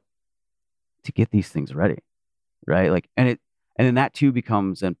coming up to get these things ready, right? Like, and then that too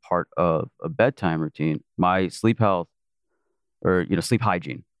becomes then part of a bedtime routine. My sleep health or, sleep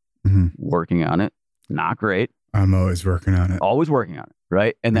hygiene, working on it. Not great. I'm always working on it. Always working on it,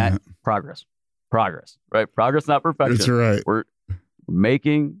 right? And that progress, right? Progress, not perfection. That's right. We're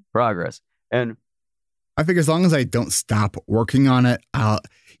making progress. And I think as long as I don't stop working on it,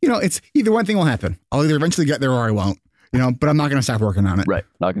 it's either one thing will happen. I'll either eventually get there or I won't, but I'm not going to stop working on it. Right.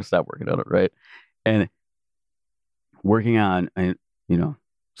 Not going to stop working on it. Right. And working on,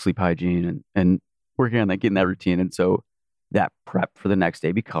 sleep hygiene and working on that, getting that routine. And so that prep for the next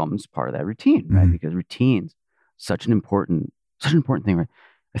day becomes part of that routine, right? Because routines, such an important thing, right?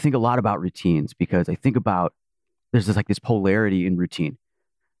 I think a lot about routines because I think about, there's this polarity in routine.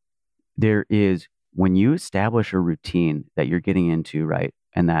 There is, when you establish a routine that you're getting into, right,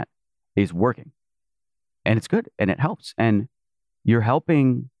 and that is working, and it's good, and it helps, and you're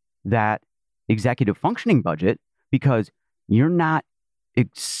helping that executive functioning budget because you're not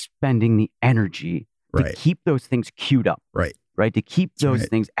expending the energy to keep those things queued up, right, to keep those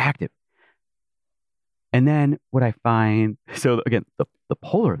things active. And then what I find, so again, the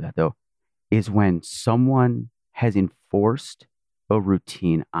polar of that though, is when someone has enforced a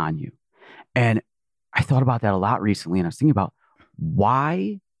routine on you. And I thought about that a lot recently, and I was thinking about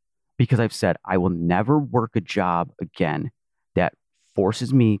why, because I've said I will never work a job again that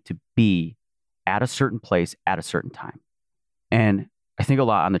forces me to be at a certain place at a certain time. And I think a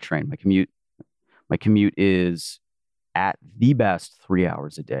lot on the train. My commute is at the best 3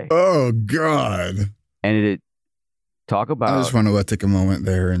 hours a day. Oh God. And talk about. I just want to take a moment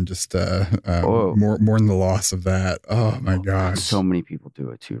there and just mourn the loss of that. Oh my gosh. So many people do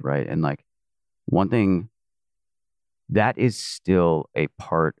it too, right? And like one thing that is still a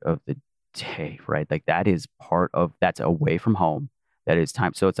part of the day, right? Like that's away from home. That is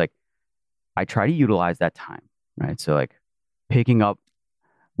time. So it's like I try to utilize that time, right? So like picking up,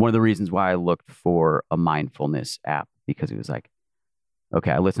 one of the reasons why I looked for a mindfulness app, because it was like,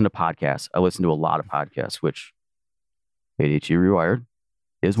 okay, I listen to podcasts. I listen to a lot of podcasts, which ADHD Rewired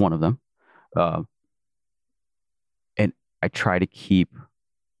is one of them. And I try to keep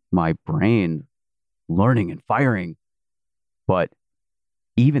my brain learning and firing. But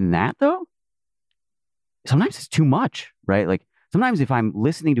even that, though, sometimes it's too much, right? Like sometimes if I'm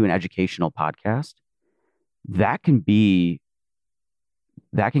listening to an educational podcast, that can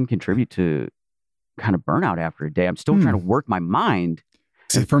contribute to kind of burnout after a day. I'm still trying to work my mind.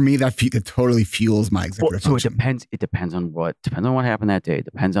 So for me, that totally fuels my executive function. So it depends on what happened that day. It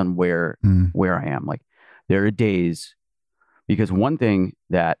depends on where I am. Like there are days, because one thing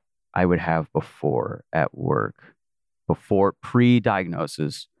that I would have before at work, before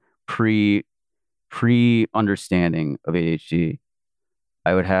pre-diagnosis, pre-understanding of ADHD,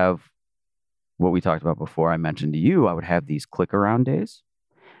 I would have what we talked about before. I mentioned to you, I would have these click around days,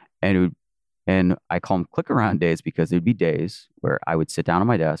 and I call them click around days because there'd be days where I would sit down at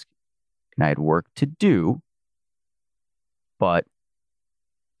my desk and I had work to do, but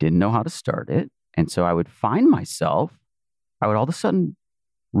didn't know how to start it. And so I would find myself, I would all of a sudden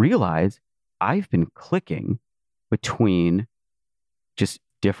realize I've been clicking between just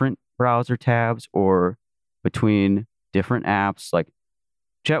different browser tabs or between different apps like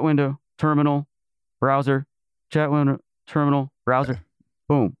chat window, terminal, browser, chat window, terminal, browser,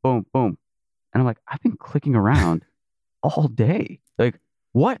 boom, boom, boom. And I'm like, I've been clicking around all day. Like,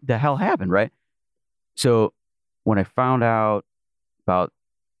 what the hell happened, right? So when I found out about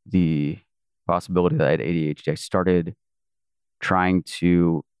the possibility that I had ADHD, I started trying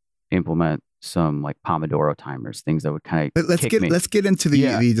to implement some like Pomodoro timers, things that would kind of let's get into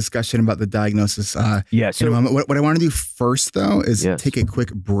the discussion about the diagnosis. So in a moment. What I want to do first, though, is take a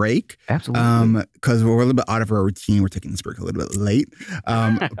quick break. Absolutely. Because we're a little bit out of our routine. We're taking this break a little bit late.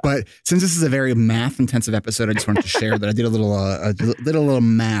 But since this is a very math intensive episode, I just wanted to share that I did a little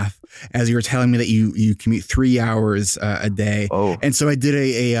math as you were telling me that you commute 3 hours a day. Oh. And so I did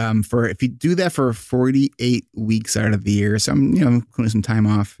for if you do that for 48 weeks out of the year, so I'm including some time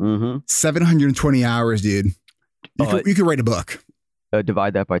off. 720 hours, dude. You could write a book.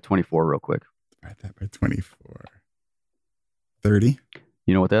 Divide that by 24 real quick. Divide that by 24. 30?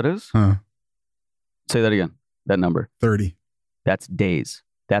 You know what that is? Huh. Say that again. That number. 30. That's days.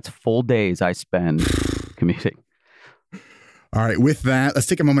 That's full days I spend commuting. All right. With that, let's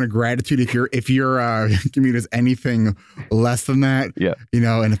take a moment of gratitude. If your commute is anything less than that,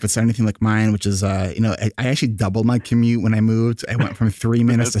 and if it's anything like mine, which is, I actually doubled my commute when I moved. I went from 3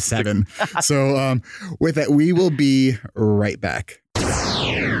 minutes to 7. So with that, we will be right back.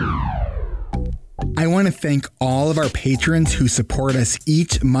 I want to thank all of our patrons who support us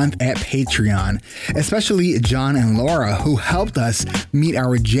each month at Patreon, especially John and Laura, who helped us meet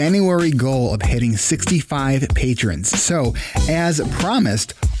our January goal of hitting 65 patrons. So, as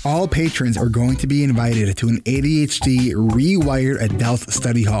promised, all patrons are going to be invited to an ADHD Rewired Adult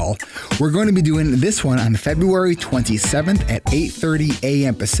Study Hall. We're going to be doing this one on February 27th at 8:30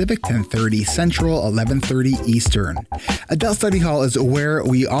 a.m. Pacific, 10:30 Central, 11:30 Eastern. Adult Study Hall is where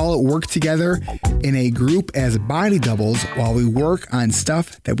we all work together in a group as body doubles while we work on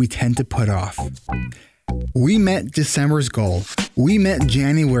stuff that we tend to put off. We met December's goal. We met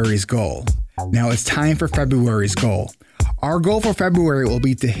January's goal. Now it's time for February's goal. Our goal for February will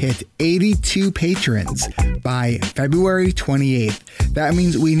be to hit 82 patrons by February 28th. That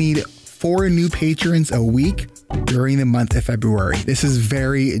means we need 4 new patrons a week during the month of February. This is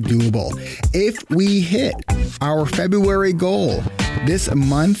very doable. If we hit our February goal, this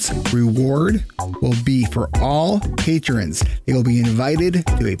month's reward will be for all patrons. They will be invited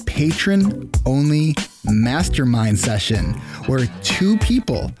to a patron-only mastermind session where 2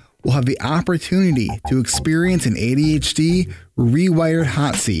 people will have the opportunity to experience an ADHD Rewired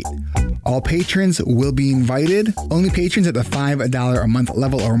hot seat. All patrons will be invited. Only patrons at the $5 a month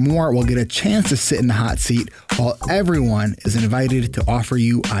level or more will get a chance to sit in the hot seat, while everyone is invited to offer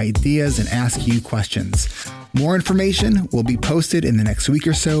you ideas and ask you questions. More information will be posted in the next week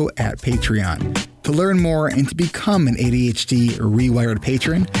or so at Patreon. To learn more and to become an ADHD Rewired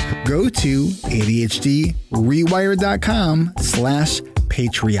patron, go to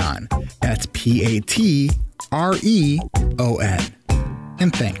ADHDrewired.com/Patreon. That's Patreon.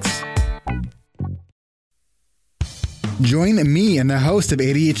 And thanks. Join me and the host of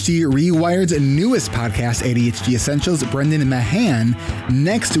ADHD Rewired's newest podcast, ADHD Essentials, Brendan Mahan,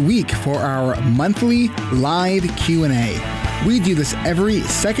 next week for our monthly live Q&A. We do this every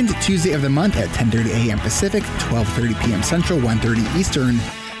second Tuesday of the month at 10:30 a.m. Pacific, 12:30 p.m. Central, 1:30 Eastern.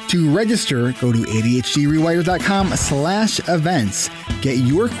 To register, go to ADHDrewired.com/events. Get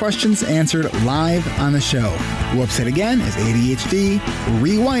your questions answered live on the show. The website again is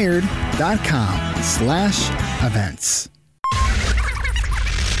ADHDrewired.com/events.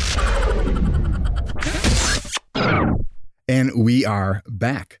 And we are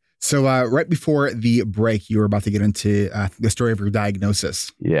back. So right before the break, you were about to get into the story of your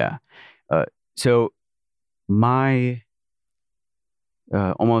diagnosis. Yeah. So my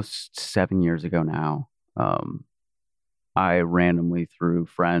almost 7 years ago now, I randomly through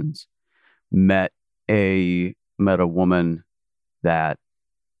friends met a woman that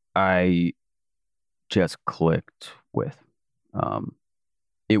I just clicked with.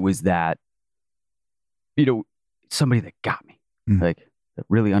 It was that, somebody that got me, like that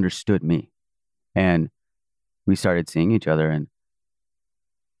really understood me. And we started seeing each other, and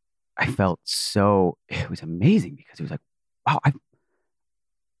I felt it was amazing because it was like, wow,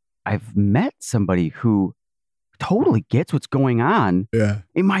 I've met somebody who totally gets what's going on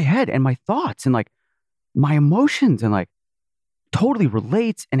in my head and my thoughts and like my emotions, and like totally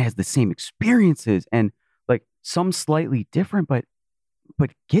relates and has the same experiences, and like some slightly different, but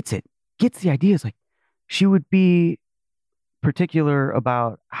gets the ideas. Like she would be particular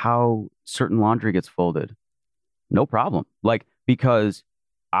about how certain laundry gets folded. No problem. Like, because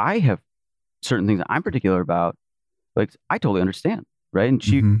I have certain things that I'm particular about, like I totally understand. Right. And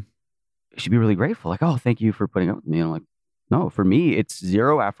she'd be really grateful. Like, oh, thank you for putting up with me. And I'm like, no, for me, it's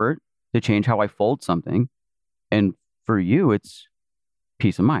zero effort to change how I fold something. And for you, it's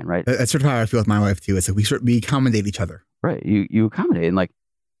peace of mind. Right. That's sort of how I feel with my wife too. It's like we accommodate each other. Right. You accommodate,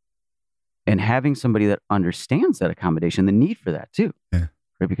 and having somebody that understands that accommodation, the need for that too. Yeah.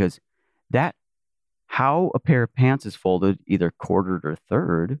 Right. Because how a pair of pants is folded, either quartered or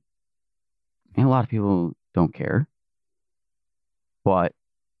third, and a lot of people don't care. But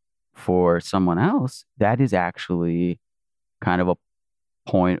for someone else, that is actually kind of a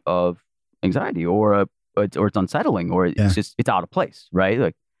point of anxiety, or it's unsettling, or it's out of place, right?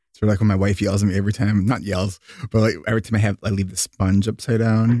 Like, sort of like when my wife yells at me every time, not yells, but like every time I leave the sponge upside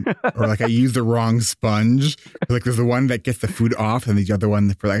down, or like I use the wrong sponge. Like there's the one that gets the food off, and the other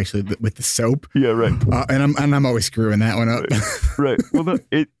one for actually with the soap. Yeah, right. And I'm always screwing that one up. Right. Well,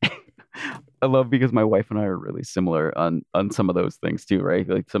 I love, because my wife and I are really similar on some of those things too, right?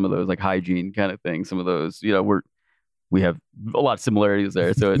 Like some of those like hygiene kind of things. Some of those, we have a lot of similarities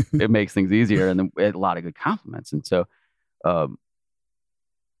there, so it makes things easier, and then we had a lot of good compliments. And so, I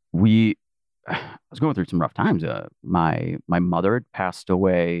was going through some rough times. My mother had passed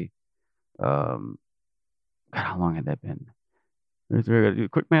away. God, how long had that been?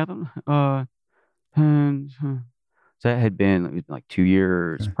 Quick math. So that had been like 2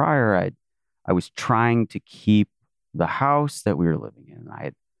 years prior. I was trying to keep the house that we were living in.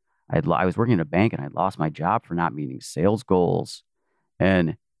 I was working in a bank, and I'd lost my job for not meeting sales goals,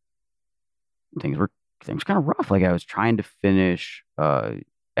 and things were kind of rough. Like I was trying to finish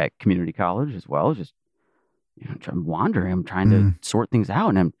at community college as well, just I'm wandering. I'm trying to sort things out,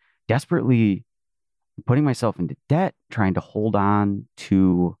 and I'm desperately putting myself into debt, trying to hold on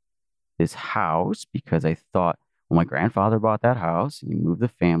to this house because I thought, well, my grandfather bought that house and he moved the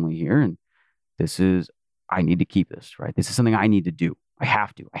family here, and I need to keep this, right? This is something I need to do. I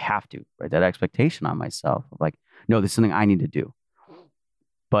have to, right? That expectation on myself of like, no, this is something I need to do.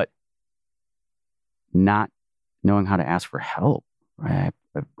 But not knowing how to ask for help, right?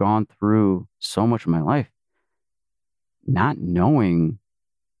 I've gone through so much of my life not knowing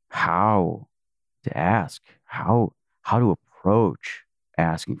how to ask, how to approach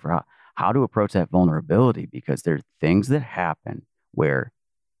asking for help, how to approach that vulnerability, because there are things that happen where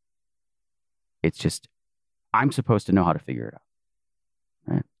it's just, I'm supposed to know how to figure it out,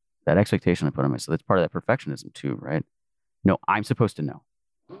 right? That expectation I put on myself, that's part of that perfectionism too, right? No, I'm supposed to know.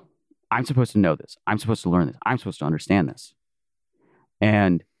 I'm supposed to know this. I'm supposed to learn this. I'm supposed to understand this.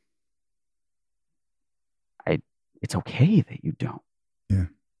 And it's okay that you don't. Yeah.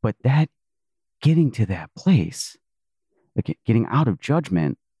 But that getting to that place, like getting out of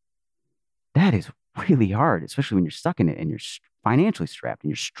judgment, that is really hard, especially when you're stuck in it and you're financially strapped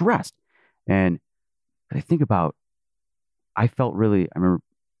and you're stressed. And I think about, I remember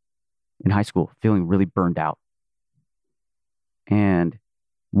in high school feeling really burned out and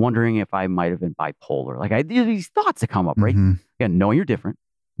wondering if I might have been bipolar. Like these thoughts that come up, right? Mm-hmm. Again, knowing you're different,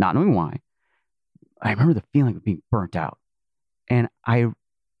 not knowing why. I remember the feeling of being burnt out. And I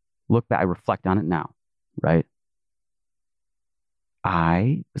look back, I reflect on it now, right?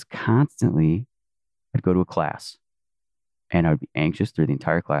 I was constantly, I'd go to a class and I would be anxious through the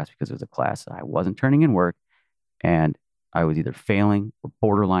entire class because it was a class that I wasn't turning in work and I was either failing or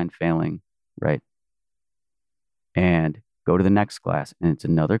borderline failing, right? And go to the next class and it's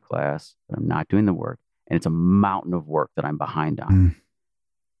another class that I'm not doing the work and it's a mountain of work that I'm behind on.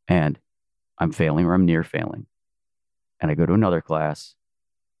 And I'm failing or I'm near failing. And I go to another class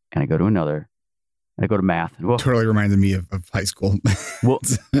and I go to another and I go to math. And, totally reminded me of high school. Well,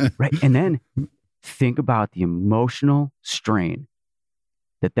 right. And then think about the emotional strain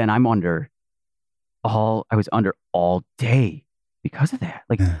that then I'm under I was under all day because of that.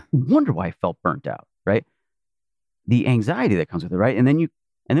 Like, wonder why I felt burnt out, right? The anxiety that comes with it, right? And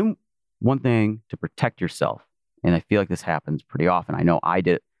then one thing to protect yourself, and I feel like this happens pretty often. I know I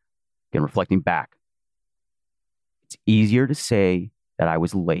did it. Again, reflecting back, it's easier to say that I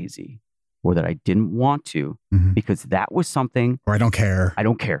was lazy or that I didn't want to because that was something. Or I don't care. I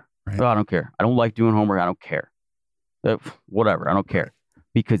don't care. Right. Oh, I don't care. I don't like doing homework. I don't care. Whatever. I don't care.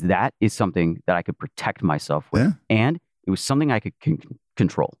 Because that is something that I could protect myself with. Yeah. And it was something I could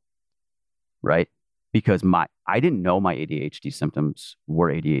control. Right? Because I didn't know my ADHD symptoms were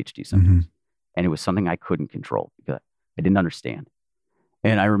ADHD symptoms. And it was something I couldn't control because I didn't understand.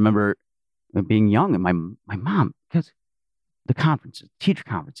 And I remember being young and my mom, because the conferences, teacher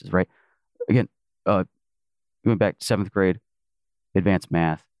conferences, right? Again, we went back to 7th grade, advanced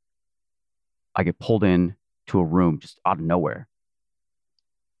math. I get pulled in to a room just out of nowhere.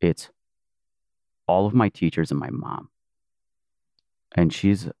 It's all of my teachers and my mom. And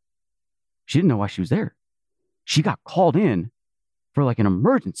she didn't know why she was there. She got called in for like an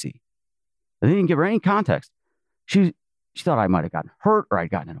emergency. They didn't give her any context. She thought I might have gotten hurt or I'd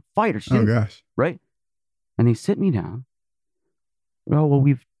gotten in a fight or something. Oh gosh. Right? And they sit me down. Well,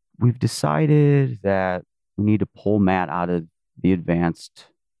 we've decided that we need to pull Matt out of the advanced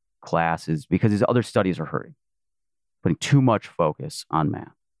classes because his other studies are hurting, putting too much focus on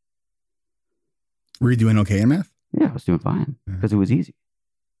math. Were you doing okay in math? Yeah, I was doing fine because it was easy.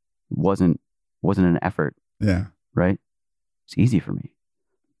 It wasn't an effort. Yeah. Right? It's easy for me.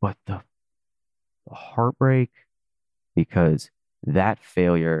 But the heartbreak, because that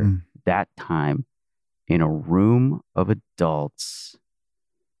failure, that time in a room of adults,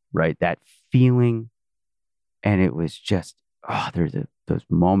 right? That feeling. And it was just, there's those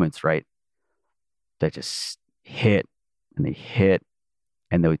moments, right? That just hit and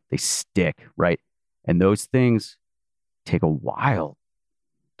they stick, right? And those things take a while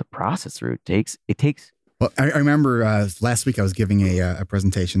to process through. It takes. Well, I remember last week I was giving a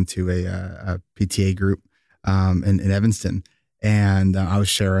presentation to a PTA group in Evanston, and I was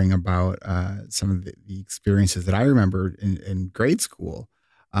sharing about some of the experiences that I remembered in grade school,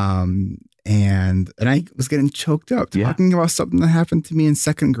 and I was getting choked up talking about something that happened to me in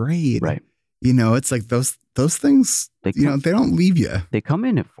 2nd grade. Right. You know, it's like those things. They don't leave you. They come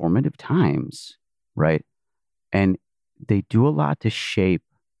in at formative times, right? And they do a lot to shape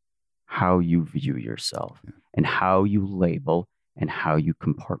how you view yourself and how you label and how you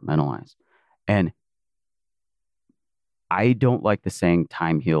compartmentalize. And I don't like the saying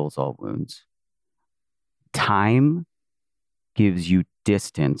time heals all wounds. Time gives you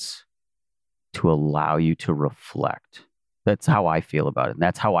distance to allow you to reflect. That's how I feel about it. And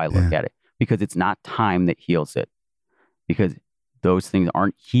that's how I look at it, because it's not time that heals it, because those things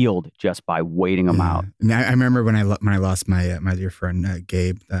aren't healed just by waiting them out. And I remember when I lost my dear friend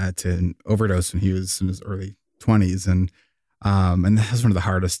Gabe to an overdose when he was in his early 20s, and that was one of the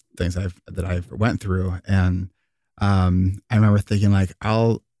hardest things that I've went through. And I remember thinking like,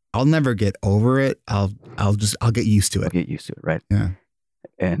 I'll never get over it. I'll get used to it. I'll get used to it, right? Yeah.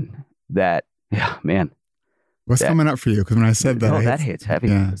 And that, man. What's coming up for you? Because when I said that, that hits heavy.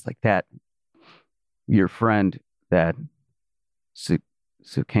 Yeah. It's like that. Your friend that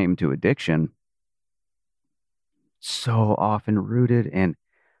succumbed to addiction, so often rooted in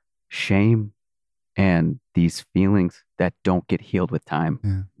shame and these feelings that don't get healed with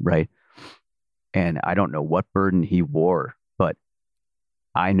time, right? And I don't know what burden he wore, but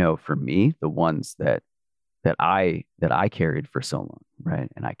I know for me, the ones that I carried for so long,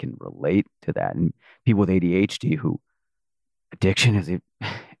 right? And I can relate to that. And people with ADHD who addiction is a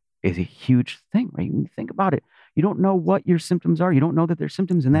is a huge thing, right? When you think about it, you don't know what your symptoms are. You don't know that they're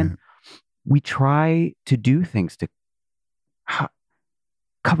symptoms. And then we try to do things to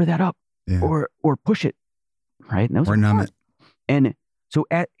cover that up or push it, right? And those or are numb hard. it. And so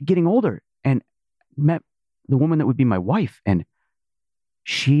at getting older and met the woman that would be my wife, and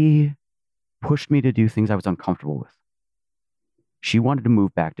she pushed me to do things I was uncomfortable with. She wanted to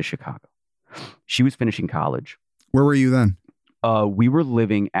move back to Chicago. She was finishing college. Where were you then? We were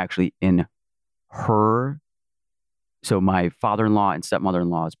living actually in my father-in-law and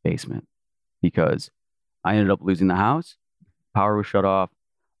stepmother-in-law's basement, because I ended up losing the house. Power was shut off.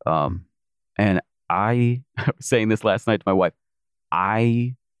 And I was saying this last night to my wife,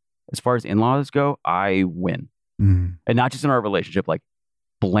 as far as in-laws go, I win. And not just in our relationship, like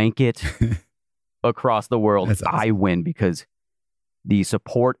blanket across the world. That's awesome. I win because the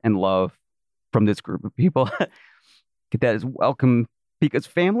support and love from this group of people that is welcome, because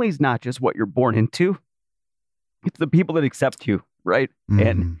family is not just what you're born into. It's the people that accept you, right?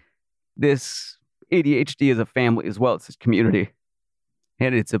 And this ADHD is a family as well. It's this community.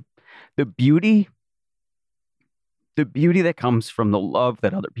 And it's the beauty that comes from the love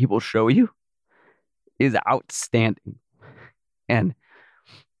that other people show you is outstanding. And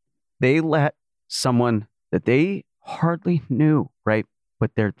they let someone that they hardly knew, right?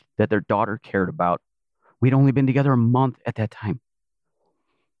 But that their daughter cared about. We'd only been together a month at that time.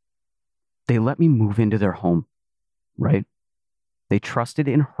 They let me move into their home, right? They trusted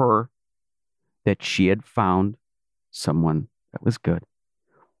in her that she had found someone that was good,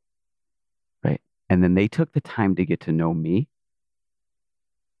 right? And then they took the time to get to know me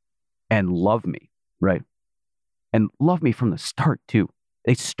and love me, right? And love me from the start too.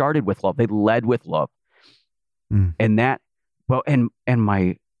 They started with love. They led with love. And that, well, and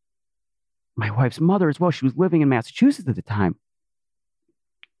my wife's mother as well, she was living in Massachusetts at the time.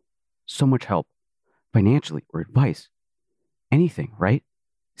 So much help financially or advice, anything, right?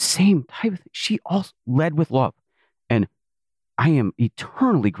 Same type of thing. She also led with love. And I am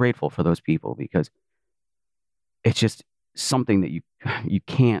eternally grateful for those people, because it's just something that you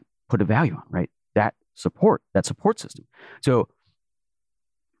can't put a value on, right? That support system. So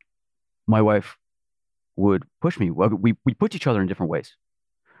my wife would push me. Well, we push each other in different ways.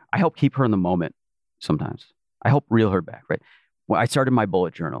 I help keep her in the moment sometimes. I help reel her back, right? Well, I started my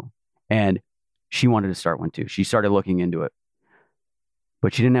bullet journal, and she wanted to start one too. She started looking into it,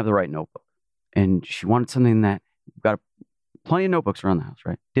 but she didn't have the right notebook. And she wanted something that got plenty of notebooks around the house,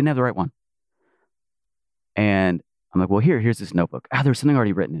 right? Didn't have the right one. And I'm like, well, here's this notebook. There's something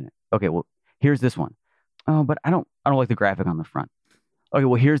already written in it. Okay, well, here's this one. Oh, but I don't like the graphic on the front. Okay,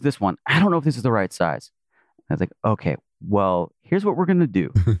 well, here's this one. I don't know if this is the right size. I was like, okay, well, here's what we're going to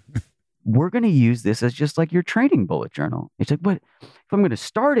do. We're going to use this as just like your training bullet journal. It's like, but if I'm going to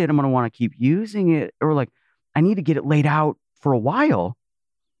start it, I'm going to want to keep using it, or like, I need to get it laid out for a while.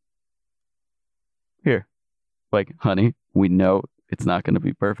 Here, like, honey, we know it's not going to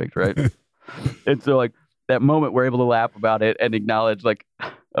be perfect, right? And so like that moment, we're able to laugh about it and acknowledge like,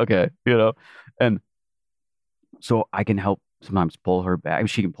 okay, and so I can help sometimes pull her back.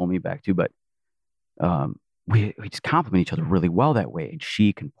 She can pull me back too, but we just complement each other really well that way. And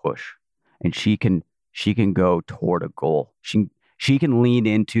she can push, and she can go toward a goal. She can lean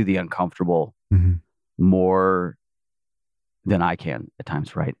into the uncomfortable more than I can at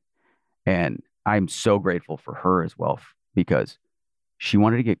times, right? And I'm so grateful for her as well, because she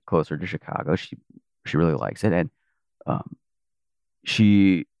wanted to get closer to Chicago. She really likes it, and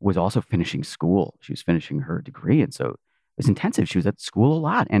she was also finishing school. She was finishing her degree, and so it was intensive. She was at school a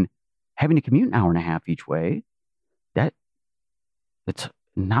lot, and having to commute an hour and a half each way, that's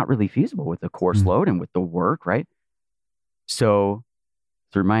not really feasible with the course load and with the work, right? So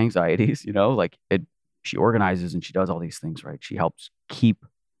through my anxieties, she organizes and she does all these things, right? She helps keep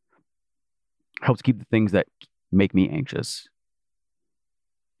the things that make me anxious.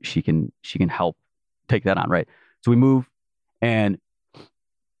 She can help take that on, right? So we move, and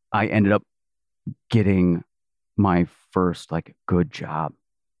I ended up getting my first like good job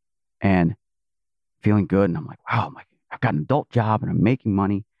and feeling good. And I'm like, wow, I've got an adult job and I'm making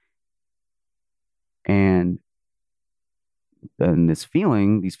money. And then these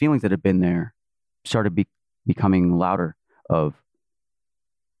feelings that had been there started becoming louder of,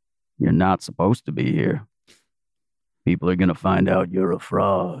 you're not supposed to be here. People are going to find out you're a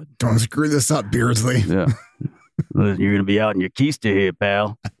fraud. Don't screw this up, Beardsley. Yeah. You're going to be out in your keister here,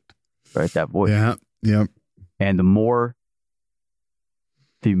 pal. right? That voice. Yeah. Yep. And the more,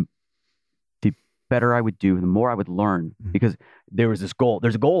 the better I would do, the more I would learn, because there was this goal.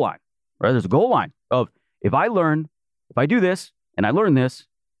 There's a goal line, right? There's a goal line of, if I do this and I learn this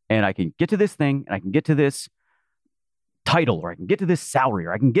and I can get to this thing and I can get to this title, or I can get to this salary,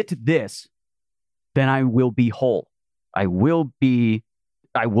 or I can get to this, then I will be whole. I will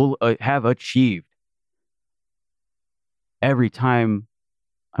have achieved. Every time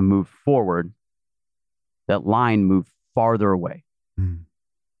I move forward, that line moved farther away.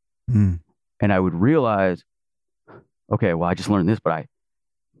 And I would realize, okay, well, I just learned this, but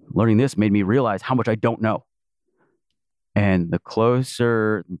learning this made me realize how much I don't know. And the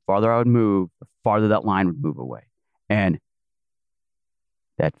farther I would move, the farther that line would move away. And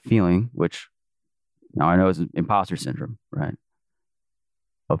that feeling, which now I know is imposter syndrome, right?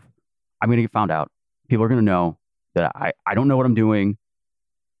 Of, I'm going to get found out. People are going to know that I don't know what I'm doing.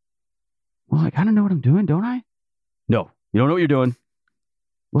 Well, I kind of know what I'm doing, don't I? No, you don't know what you're doing.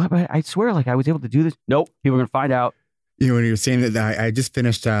 Well, but I swear, like, I was able to do this. Nope, people are going to find out. You know, when you're saying that, I just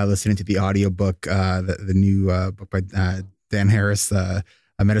finished listening to the audiobook, the new book by Dan Harris, A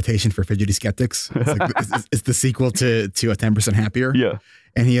Meditation for Fidgety Skeptics. It's the sequel to A 10% Happier. Yeah.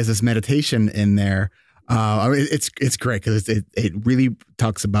 And he has this meditation in there. It's great because it really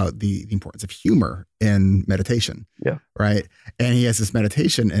talks about the importance of humor in meditation. Yeah. Right. And he has this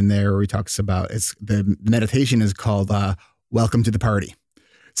meditation in there where he talks about, the meditation is called Welcome to the Party.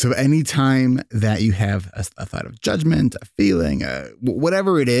 So anytime that you have a thought of judgment, a feeling,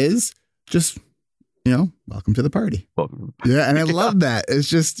 whatever it is, just, welcome to the party. Welcome. Yeah. And I love that. It's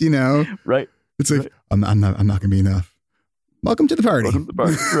just, right. It's like, right. I'm not going to be enough. Welcome to the party. Welcome to the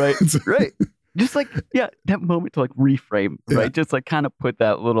party. Right. Right. Just like, yeah, that moment to like reframe, right? Yeah. Just like kind of put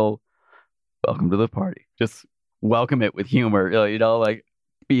that little welcome to the party. Just welcome it with humor, like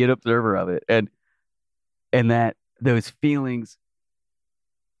be an observer of it. And that those feelings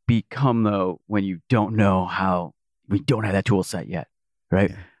become, though, when you don't know how, we don't have that tool set yet,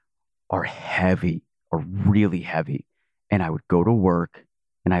 right? Yeah. Are heavy, or really heavy. And I would go to work,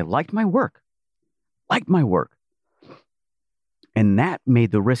 and I liked my work. And that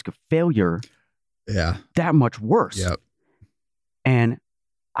made the risk of failure that much worse. Yep. And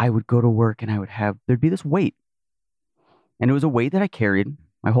I would go to work, and there'd be this weight. And it was a weight that I carried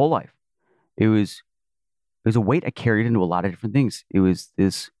my whole life. It was a weight I carried into a lot of different things. It was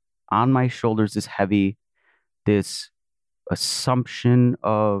this on my shoulders, this assumption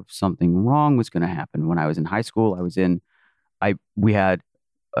of something wrong was going to happen. When I was in high school, we had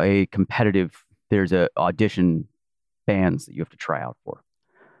a competitive, there's a audition bands that you have to try out for.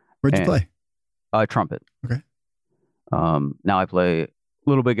 Where'd you play? Trumpet. Okay. Now I play a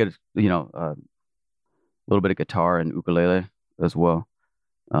little bit of guitar and ukulele as well.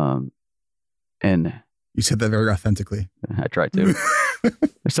 And you said that very authentically. I try to.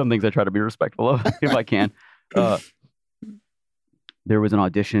 There's some things I try to be respectful of if I can. There was an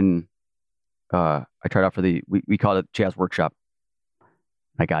audition. I tried out for we called it Jazz Workshop.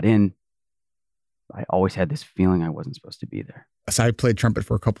 I got in. I always had this feeling I wasn't supposed to be there. So I played trumpet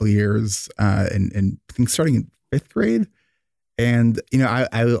for a couple of years, and I think starting in 5th grade. And, I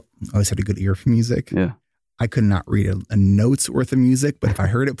always had a good ear for music. Yeah. I could not read a note's worth of music, but if I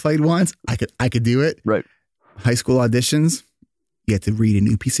heard it played once, I could do it. Right. High school auditions, you had to read a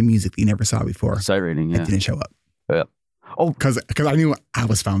new piece of music that you never saw before. Sight reading, yeah. It didn't show up. Yeah. Oh, because I knew I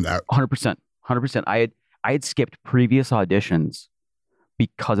was found out. 100%. I had skipped previous auditions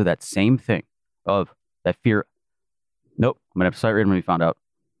because of that same thing, of that fear. Nope, I'm gonna have to sight read when we found out.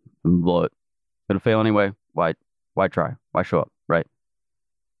 I'm gonna blow it. I'm gonna fail anyway. Why try? Why show up? Right.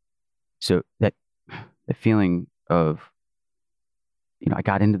 So that feeling of, I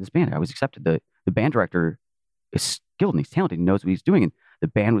got into this band. I was accepted. The band director is skilled and he's talented. He knows what he's doing. And the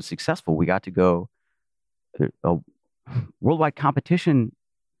band was successful. We got to go a worldwide competition.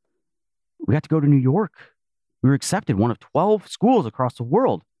 We got to go to New York. We were accepted, one of 12 schools across the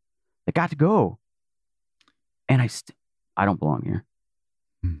world that got to go. And I don't belong here.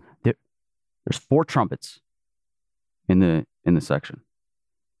 There's 4 trumpets in the section.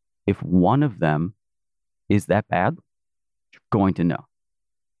 If one of them is that bad, you're going to know,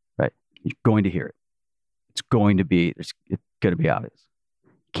 right? You're going to hear it. It's going to be obvious. You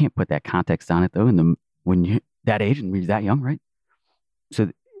can't put that context on it though. When you're that age and when you're that young, right?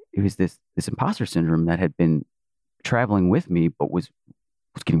 So it was this imposter syndrome that had been traveling with me, but was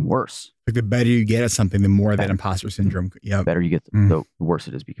getting worse. Like the better you get at something, the more that imposter syndrome. Yeah. The better you get, the worse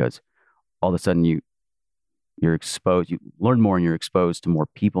it is, because all of a sudden you're exposed. You learn more, and you're exposed to more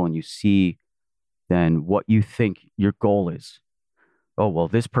people, and you see then what you think your goal is. oh, well,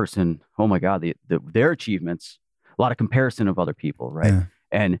 this person, oh my God, their achievements, a lot of comparison of other people, right?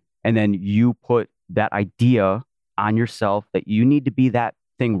 Yeah. And then you put that idea on yourself that you need to be that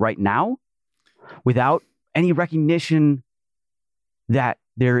thing right now without any recognition that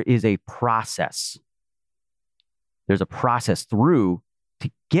there is a process. There's a process through to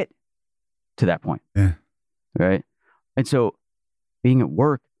get to that point. Yeah. Right. And so being at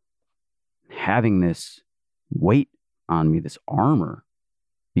work, having this weight on me, this armor,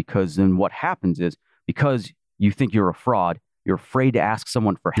 because then what happens is because you think you're a fraud, you're afraid to ask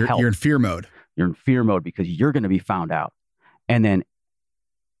someone for help. You're in fear mode. You're in fear mode because you're going to be found out. And then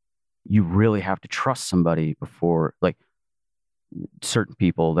you really have to trust somebody before, like certain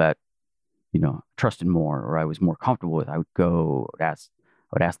people that, trusted more or I was more comfortable with, I would ask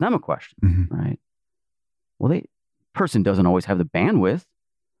them a question, Mm-hmm. right? Well, person doesn't always have the bandwidth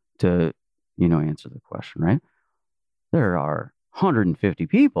to, answer the question, right? There are 150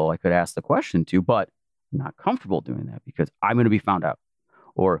 people I could ask the question to, but I'm not comfortable doing that because I'm going to be found out.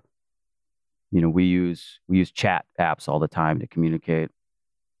 Or, we use chat apps all the time to communicate,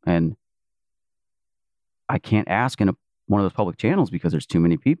 and I can't ask in one of those public channels because there's too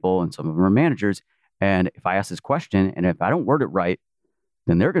many people and some of them are managers. And if I ask this question and if I don't word it right,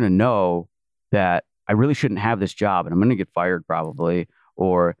 then they're going to know that I really shouldn't have this job and I'm going to get fired probably.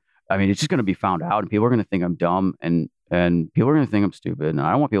 Or, it's just going to be found out and people are going to think I'm dumb and people are going to think I'm stupid. And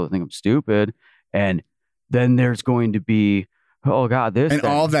I don't want people to think I'm stupid. And then there's going to be, oh God, this. And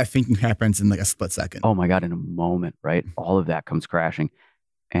all of that thinking happens in like a split second. Oh my God, in a moment, right? All of that comes crashing.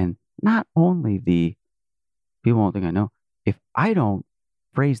 And not only the people won't think I know, if I don't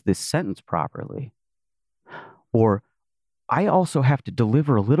phrase this sentence properly, or I also have to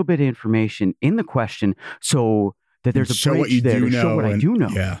deliver a little bit of information in the question so that there's a bridge there to show what I do know.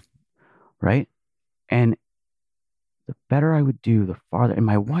 Yeah. Right. And the better I would do, the farther. And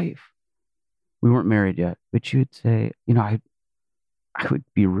my wife, we weren't married yet, but she would say, I would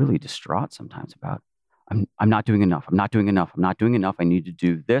be really distraught sometimes about, I'm not doing enough. I'm not doing enough. I'm not doing enough. I need to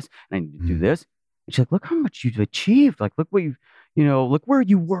do this and I need to do this. And she's like, look how much you've achieved. Like, look what look where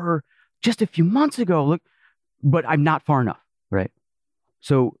you were just a few months ago. Look, but I'm not far enough. Right.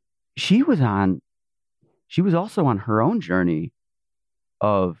 So she was also on her own journey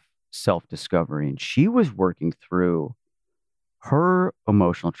of self-discovery, and she was working through her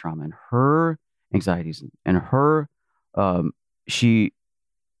emotional trauma and her anxieties and her, she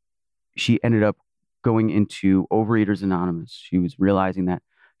ended up going into Overeaters Anonymous. She was realizing that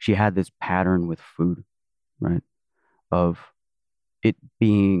she had this pattern with food, right? Of it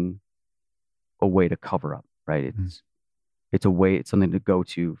being a way to cover up, right? It's a way, it's something to go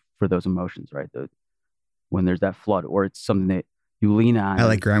to for those emotions, right? When there's that flood, or it's something that you lean on. I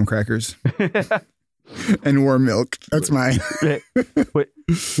like graham crackers and warm milk. That's mine. But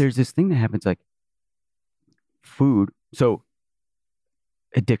there's this thing that happens like food. So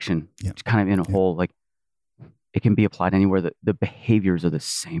addiction, it's kind of in a whole, like it can be applied anywhere. The behaviors are the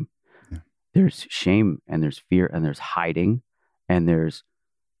same. Yeah. There's shame and there's fear and there's hiding and there's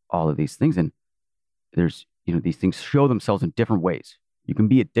all of these things. And there's, these things show themselves in different ways. You can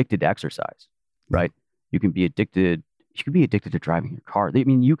be addicted to exercise, right? You can be addicted to driving your car.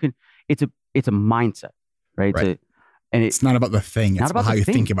 It's a mindset, right? And it's not about the thing. It's about how you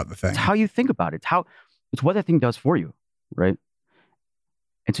think about the thing. It's how you think about it. It's what that thing does for you, right?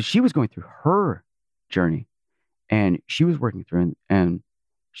 And so she was going through her journey and she was working through and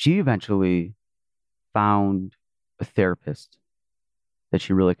she eventually found a therapist that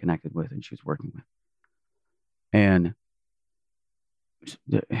she really connected with and she was working with. And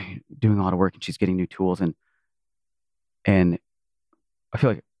doing a lot of work and she's getting new tools and I feel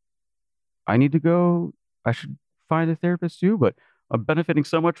like I should find a therapist too, but I'm benefiting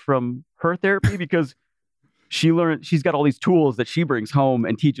so much from her therapy because she's got all these tools that she brings home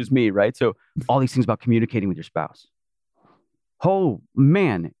and teaches me, right? So all these things about communicating with your spouse. Oh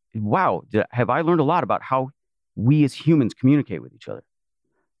man, wow. Have I learned a lot about how we as humans communicate with each other,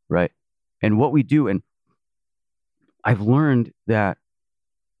 right? And what we do. And I've learned that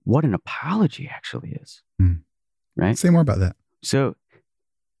what an apology actually is, right? Say more about that. So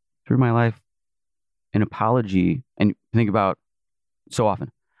through my life, an apology, and think about so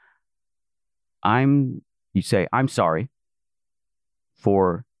often, you say, I'm sorry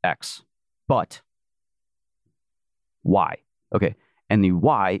for X, but why? Okay. And the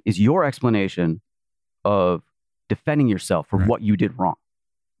why is your explanation of defending yourself for what you did wrong,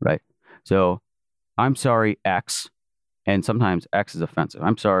 right? So I'm sorry, X, and sometimes X is offensive.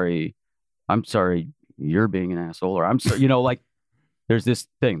 I'm sorry you're being an asshole, or I'm sorry, There's this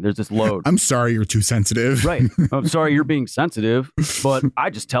thing. There's this load. I'm sorry you're too sensitive. Right. I'm sorry you're being sensitive, but I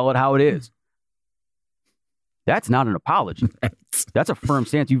just tell it how it is. That's not an apology. That's a firm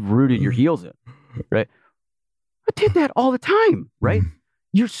stance you've rooted your heels in, right? I did that all the time, right?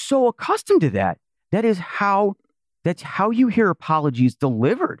 You're so accustomed to that. That's how you hear apologies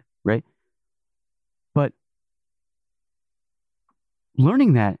delivered, right? But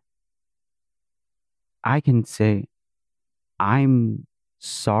learning that, I can say, I'm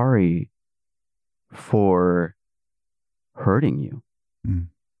sorry for hurting you.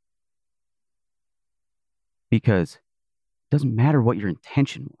 Because it doesn't matter what your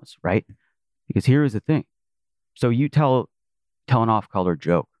intention was, right? Because here is the thing. So you tell an off-color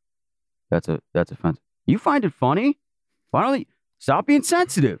joke. That's offensive. You find it funny? Why don't you stop being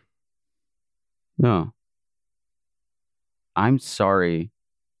sensitive? No. I'm sorry.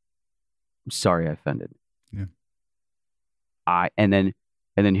 I'm sorry I offended. Yeah. And then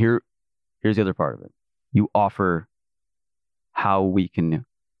here's the other part of it. You offer how we can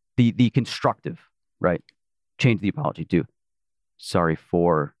the constructive, right? Change the apology to sorry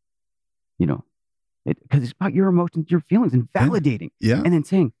for, because it's about your emotions, your feelings, and validating. Yeah. And then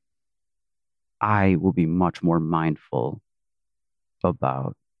saying, I will be much more mindful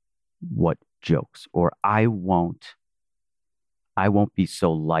about what jokes, or I won't be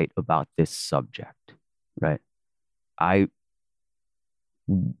so light about this subject, right?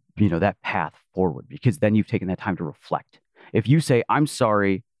 That path forward, because then you've taken that time to reflect. If you say, I'm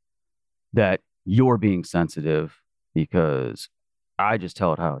sorry that you're being sensitive because I just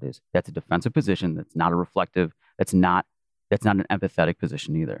tell it how it is, that's a defensive position. That's not a reflective. That's not an empathetic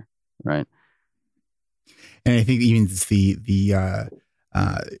position either, right? And I think even it's the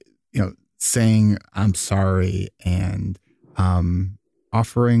saying I'm sorry and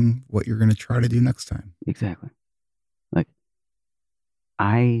offering what you're going to try to do next time. Exactly. Like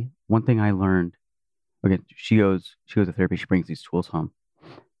one thing I learned, again, she goes to therapy. She brings these tools home.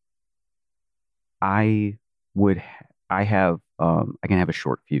 I can have a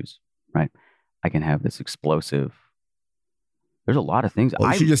short fuse, right? I can have this explosive. There's a lot of things.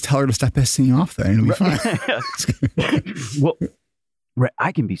 Well, you should just tell her to stop pissing you off then. It'll be fine. Well, right.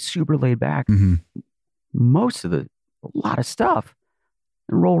 I can be super laid back. A lot of stuff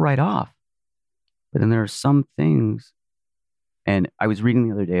and roll right off. But then there are some things, and I was reading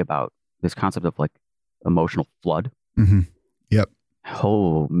the other day about this concept of like emotional flood. Yep.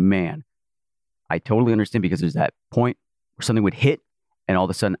 Oh man. I totally understand, because there's that point where something would hit and all of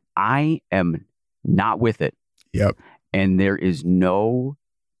a sudden I am not with it. Yep. And it's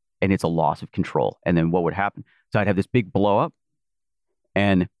a loss of control. And then what would happen? So I'd have this big blow up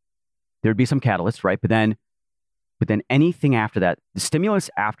and there'd be some catalyst, right? But then anything after that, the stimulus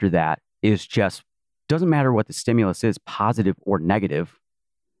after that is just, doesn't matter what the stimulus is, positive or negative,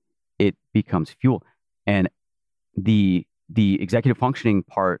 it becomes fuel. And the executive functioning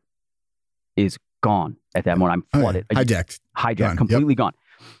part is gone at that moment. I'm flooded. Hijacked. Completely gone.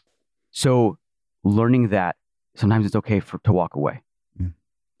 So learning that sometimes it's okay to walk away.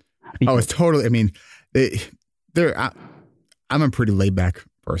 It's totally, I mean, I'm a pretty laid back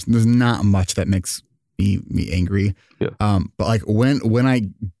person. There's not much that makes me angry. Yeah. But like when I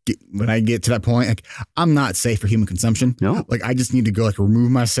get to that point, like I'm not safe for human consumption. No. Like I just need to go like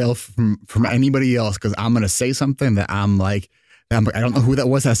remove myself from anybody else, because I'm going to say something that I'm like, I don't know who that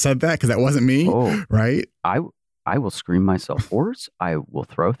was that said that, because that wasn't me. Oh, right. I will scream myself hoarse. I will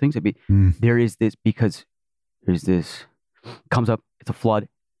throw things at me. There is this, because there's this comes up, it's a flood.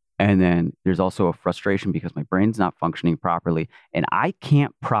 And then there's also a frustration because my brain's not functioning properly and I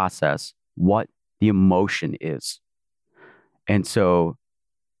can't process what the emotion is. And so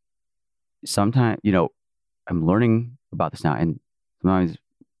sometimes, I'm learning about this now. And sometimes if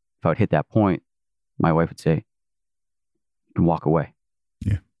I would hit that point, my wife would say, you can walk away.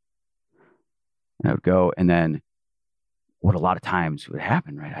 Yeah. And I would go, and then what a lot of times would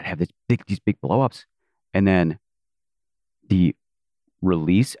happen, right? I'd have these big blow-ups, and then the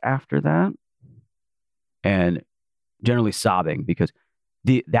release after that, and generally sobbing, because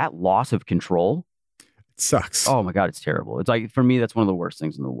that loss of control, it sucks. Oh my God, it's terrible. It's like, for me, that's one of the worst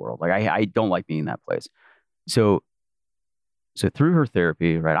things in the world. Like I don't like being in that place. So through her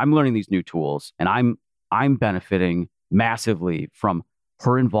therapy, right, I'm learning these new tools, and I'm benefiting massively from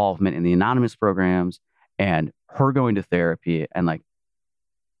her involvement in the anonymous programs and her going to therapy, and like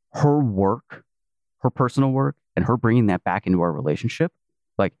her work, her personal work, and her bringing that back into our relationship.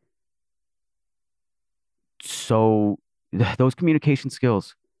 Like, so those communication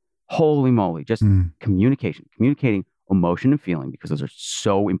skills, holy moly, just communicating emotion and feeling, because those are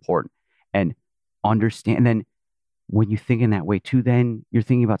so important, and understand. And then when you think in that way too, then you're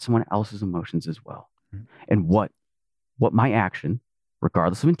thinking about someone else's emotions as well. Mm. And what my action,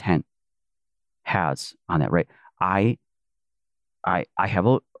 regardless of intent, has on that, right? I have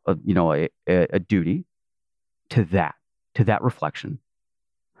a duty to that reflection.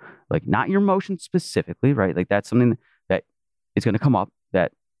 Like, not your emotion specifically, right? Like, that's something that is going to come up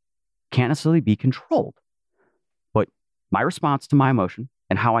that can't necessarily be controlled. But my response to my emotion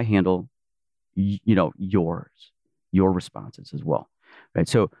and how I handle, your responses as well, right?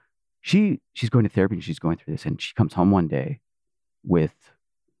 So she's going to therapy and she's going through this, and she comes home one day with,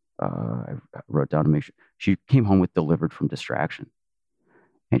 I wrote down to make sure, she came home with delivered from distraction.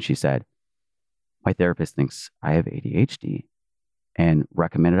 And she said, my therapist thinks I have ADHD and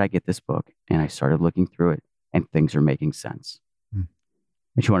recommended I get this book. And I started looking through it and things are making sense. Mm.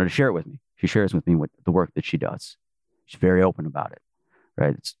 And she wanted to share it with me. She shares with me what the work that she does. She's very open about it,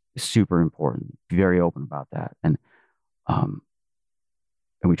 right? It's super important, very open about that. And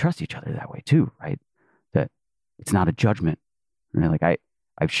we trust each other that way too, right? That it's not a judgment, right? Like,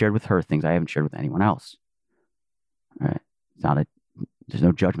 I've shared with her things I haven't shared with anyone else, right? There's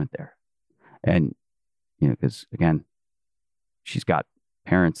no judgment there. And, because again, she's got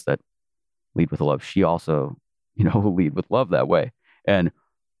parents that lead with love. She also, will lead with love that way. And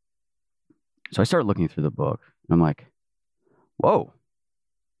so I started looking through the book and I'm like, whoa,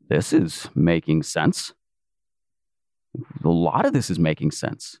 this is making sense. A lot of this is making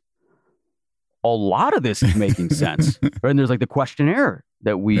sense. A lot of this is making sense. Right? And there's like the questionnaire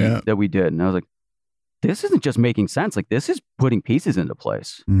that we did. And I was like, this isn't just making sense. Like, this is putting pieces into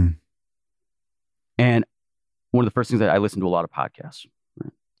place. Mm. And one of the first things that I listened to a lot of podcasts.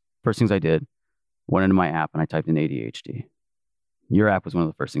 Right? First things I did, went into my app and I typed in ADHD. Your app was one of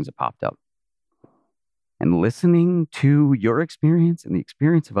the first things that popped up. And listening to your experience and the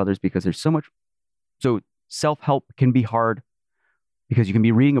experience of others, because there's so much. So self-help can be hard because you can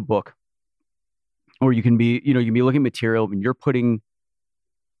be reading a book, or you can be, you can be looking at material and you're putting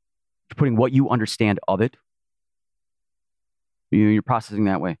what you understand of it. You're processing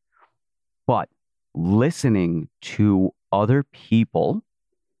that way. But listening to other people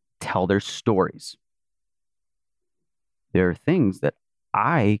tell their stories, there are things that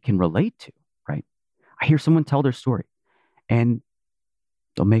I can relate to, right? I hear someone tell their story and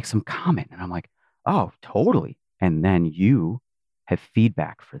they'll make some comment and I'm like, oh, totally. And then you have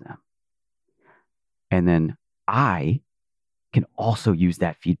feedback for them. And then I can also use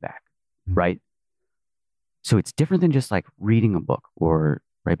that feedback, right? So it's different than just like reading a book, or,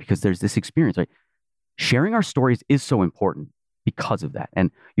 right? Because there's this experience, right? Sharing our stories is so important because of that.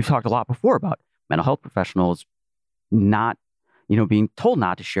 And you've talked a lot before about mental health professionals not, being told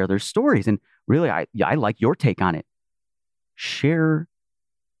not to share their stories. And really, I like your take on it. Share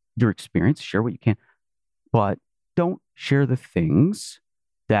your experience, share what you can, but don't share the things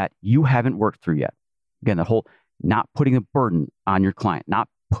that you haven't worked through yet. Again, the whole not putting a burden on your client, not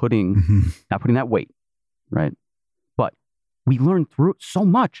putting that weight, right? But we learn through so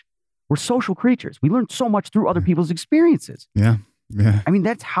much. We're social creatures. We learn so much through other people's experiences. Yeah. Yeah. I mean,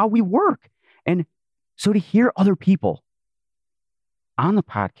 that's how we work. And so to hear other people on the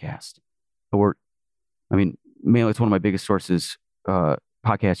podcast, mainly it's one of my biggest sources, podcasts,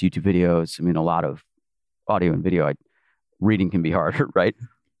 YouTube videos. I mean, a lot of audio and video. Reading can be harder, right?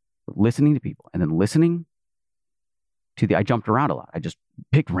 Listening to people and then listening to I jumped around a lot. I just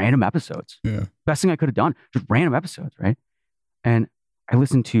picked random episodes. Yeah. Best thing I could have done, just random episodes, right? And I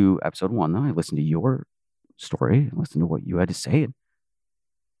listened to episode 1, though. I listened to your story and listened to what you had to say. And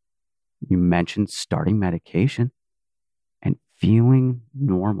you mentioned starting medication and feeling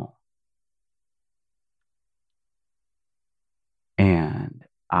normal. And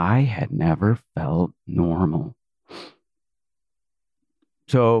I had never felt normal.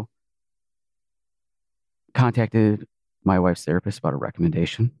 So contacted my wife's therapist about a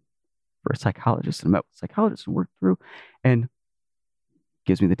recommendation for a psychologist, and met with a psychologist and worked through, and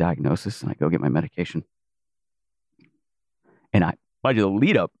gives me the diagnosis, and I go get my medication. And mind you,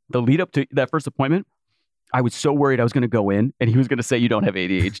 the lead up to that first appointment, I was so worried I was going to go in and he was going to say you don't have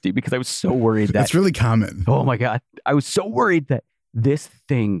ADHD, because I was so worried that that's really common. Oh my God. I was so worried that this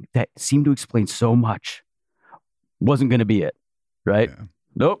thing that seemed to explain so much wasn't going to be it. Right. Yeah.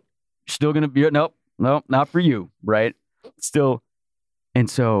 Nope. Still going to be it. Nope, not for you. Right. Still. And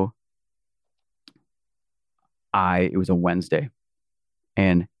so it was a Wednesday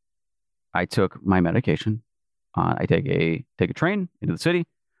and I took my medication. I take a train into the city.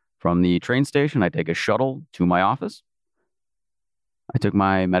 From the train station, I take a shuttle to my office. I took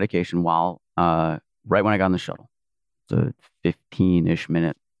my medication while, right when I got on the shuttle. It's a 15-ish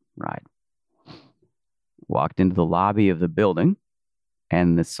minute ride. walked into the lobby of the building,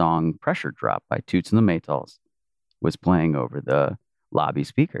 and the song Pressure Drop by Toots and the Maytals was playing over the lobby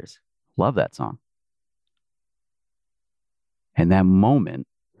speakers. Love that song. And that moment,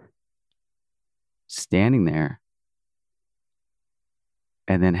 standing there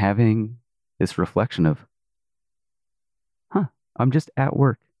and then having this reflection of, I'm just at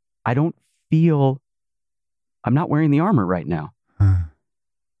work. I don't feel, I'm not wearing the armor right now. I'm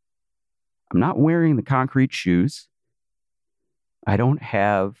not wearing the concrete shoes. I don't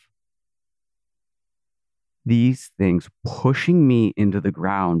have these things pushing me into the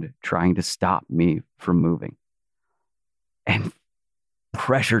ground, trying to stop me from moving. And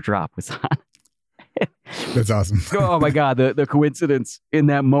Pressure Drop was on. That's awesome. Oh my God, the coincidence in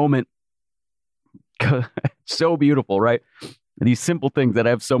that moment. So beautiful, right? These simple things that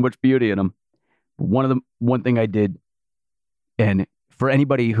have so much beauty in them. One thing I did, and for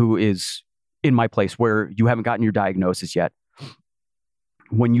anybody who is in my place where you haven't gotten your diagnosis yet,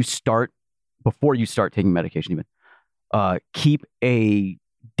 before you start taking medication even, keep a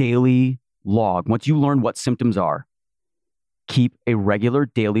daily log. Once you learn what symptoms are, keep a regular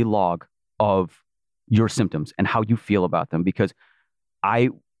daily log of your symptoms and how you feel about them. Because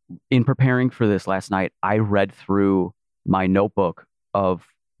in preparing for this last night, I read through my notebook of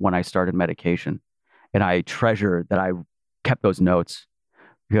when I started medication, and I treasure that I kept those notes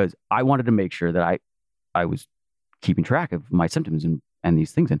because I wanted to make sure that I was keeping track of my symptoms and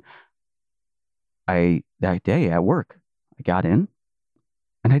these things. And that day at work, I got in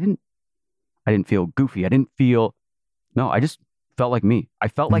and I didn't feel goofy. I just felt like me. I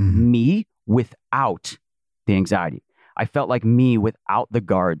felt like me without the anxiety. I felt like me without the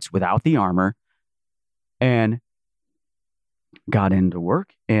guards, without the armor, and got into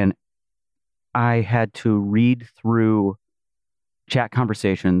work. And I had to read through chat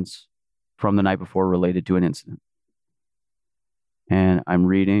conversations from the night before related to an incident. And I'm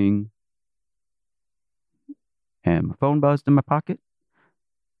reading, and my phone buzzed in my pocket,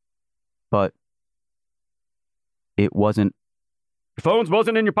 but it wasn't, your phone's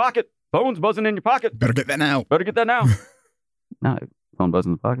buzzing in your pocket. Phone's buzzing in your pocket. Better get that now. Better get that now. No, phone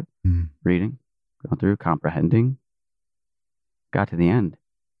buzzing in the pocket. Reading, going through, comprehending. Got to the end.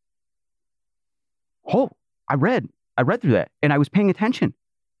 Oh, I read through that, and I was paying attention.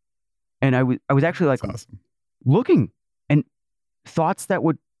 And I was actually like awesome. Looking, and thoughts that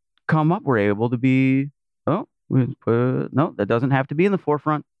would come up were able to be, no, that doesn't have to be in the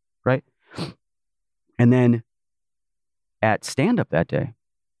forefront, right? And then at stand-up that day,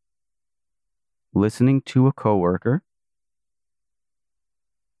 listening to a coworker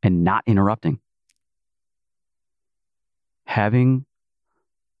and not interrupting. Having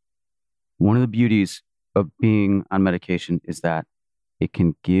one of the beauties of being on medication is that it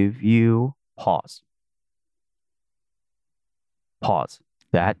can give you pause.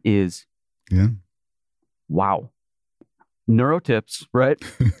 That is, wow. Neurotips, right?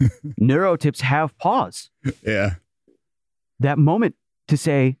 Neurotips have pause. Yeah. That moment to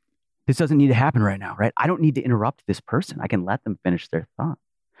say, this doesn't need to happen right now, right? I don't need to interrupt this person. I can let them finish their thought.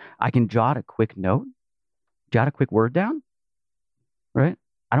 I can jot a quick note, jot a quick word down, right?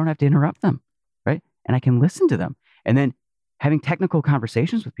 I don't have to interrupt them, right? And I can listen to them. And then having technical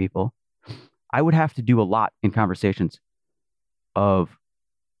conversations with people, I would have to do a lot in conversations of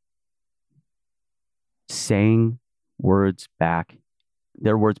saying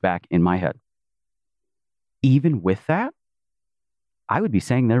their words back in my head. Even with that, I would be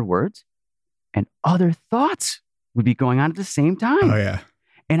saying their words and other thoughts would be going on at the same time. Oh, yeah.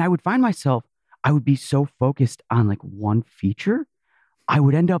 And I would find myself, I would be so focused on like one feature, I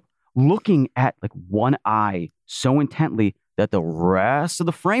would end up looking at like one eye so intently that the rest of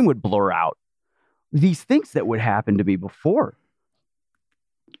the frame would blur out. These things that would happen to me before.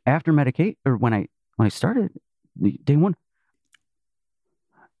 After medicate, or when I started day one,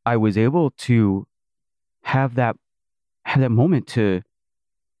 I was able to have that moment to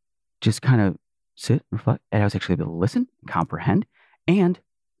just kind of sit, reflect, and I was actually able to listen, comprehend, and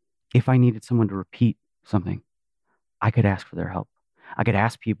if I needed someone to repeat something, I could ask for their help. I could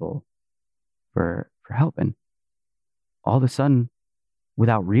ask people for help, and all of a sudden,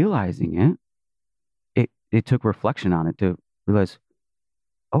 without realizing it took reflection on it to realize,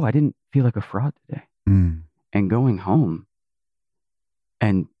 oh, I didn't feel like a fraud today. And going home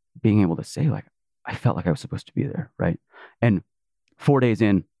and being able to say, like, I felt like I was supposed to be there, right? And 4 days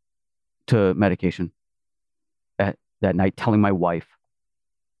in to medication at that night, telling my wife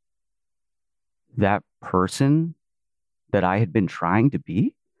that person that I had been trying to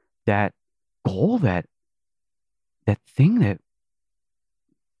be, that goal, that thing that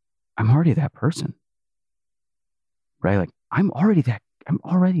I'm already that person. right? Like I'm already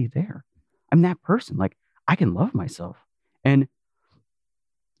there. I'm that person. Like I can love myself. And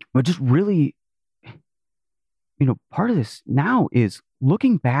but just really, part of this now is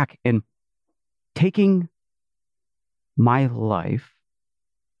looking back and taking my life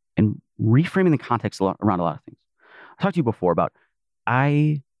and reframing the context around a lot of things. I talked to you before about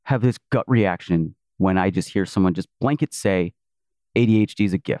I have this gut reaction when I just hear someone just blanket say ADHD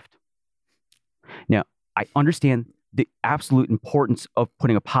is a gift. Now, I understand the absolute importance of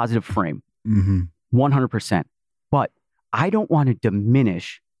putting a positive frame, 100%. But I don't want to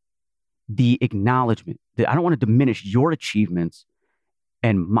diminish the acknowledgement. I don't want to diminish your achievements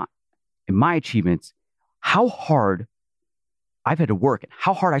and my achievements, how hard I've had to work and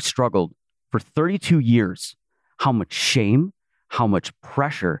how hard I struggled for 32 years, how much shame, how much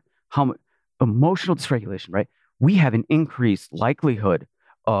pressure, how much emotional dysregulation, right? We have an increased likelihood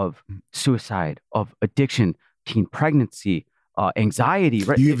of suicide, of addiction, teen pregnancy, anxiety,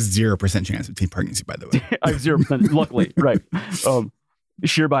 right? You have 0% chance of teen pregnancy, by the way. I have 0%, luckily, right?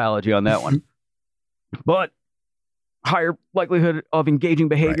 Sheer biology on that one. But higher likelihood of engaging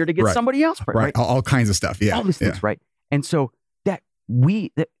behavior to get somebody else pregnant, right? All kinds of stuff, yeah. All these things, right? And so that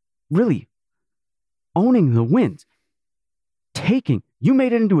really owning the wins, you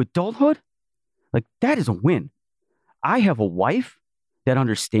made it into adulthood, like that is a win. I have a wife that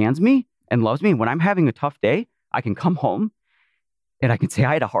understands me and loves me. When I'm having a tough day, I can come home and I can say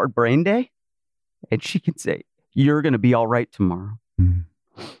I had a hard brain day, and she can say, you're going to be all right tomorrow.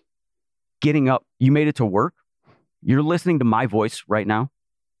 Getting up, you made it to work. You're listening to my voice right now.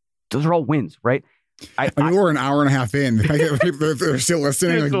 Those are all wins, right? I mean, we're an hour and a half in. People that are still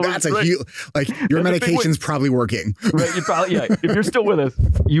listening, like, that's a huge, like your medication's probably working. Right. You probably, if you're still with us,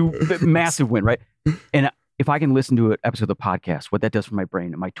 massive win, right? And if I can listen to an episode of the podcast, what that does for my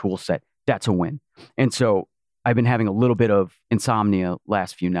brain and my tool set, that's a win. And so I've been having a little bit of insomnia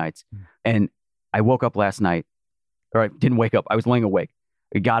last few nights. And I woke up last night, or I didn't wake up. I was laying awake.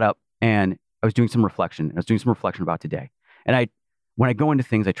 I got up and I was doing some reflection. I was doing some reflection about today. And when I go into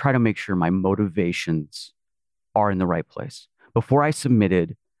things, I try to make sure my motivations are in the right place. Before I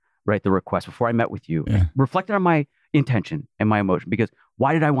submitted, the request, before I met with you, I reflected on my intention and my emotion. Because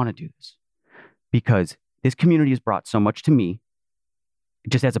why did I want to do this? Because this community has brought so much to me,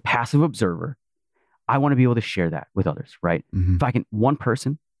 just as a passive observer. I want to be able to share that with others, right? If one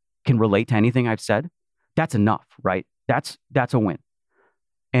person can relate to anything I've said, that's enough, right? That's a win.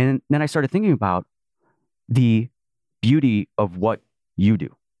 And then I started thinking about the beauty of what you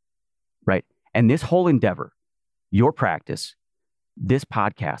do, right? And this whole endeavor, your practice, this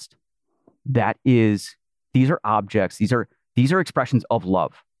podcast, these are objects, these are expressions of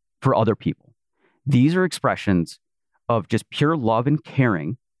love for other people. These are expressions of just pure love and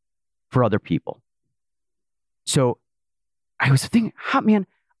caring for other people. So I was thinking,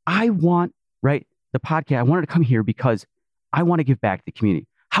 I want, the podcast, I wanted to come here because I want to give back to the community.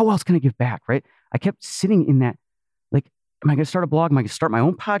 How else can I give back, right? I kept sitting in that, am I going to start a blog? Am I going to start my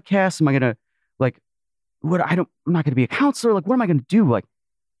own podcast? Am I going to, I'm not going to be a counselor. What am I going to do?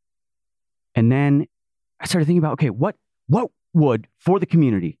 And then I started thinking about, okay, what would, for the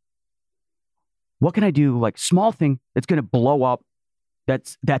community, what can I do? Small thing that's going to blow up,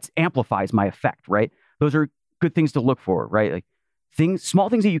 that's amplifies my effect, right? Those are good things to look for, right? Small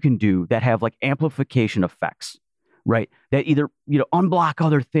things that you can do that have amplification effects, right? That either, unblock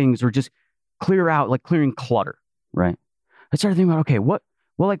other things or just clear out, clearing clutter, right? I started thinking about, okay,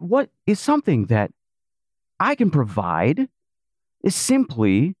 what is something that I can provide is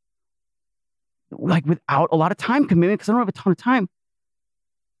simply without a lot of time commitment, because I don't have a ton of time.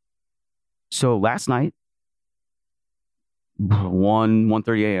 So last night,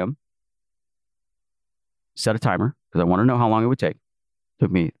 1:30 a.m., set a timer because I want to know how long it would take.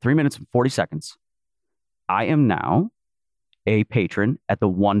 Took me 3 minutes and 40 seconds. I am now a patron at the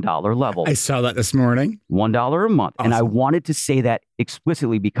 $1 level. I saw that this morning. $1 a month. Awesome. And I wanted to say that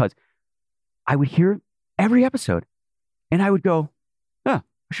explicitly because I would hear every episode and I would go, I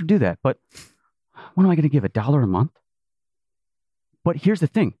should do that. But what am I going to give, $1 a month? But here's the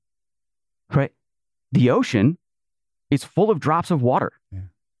thing, right? The ocean is full of drops of water. Yeah.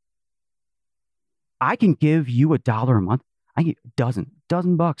 I can give you $1 a month. I get a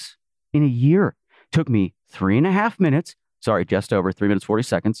dozen bucks in a year. Took me 3.5 minutes. Sorry, just over 3 minutes, 40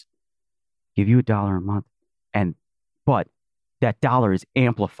 seconds. Give you $1 a month. But that dollar is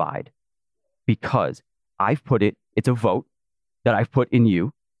amplified because I've put it's a vote that I've put in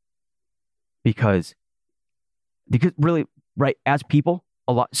you because really, right, as people,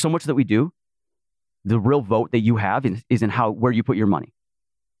 so much that we do, the real vote that you have is in where you put your money.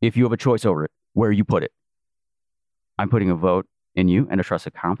 If you have a choice over it, where you put it. I'm putting a vote in you and a trust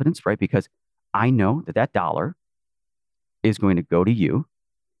of confidence, right? Because I know that that dollar is going to go to you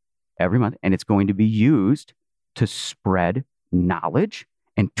every month, and it's going to be used to spread knowledge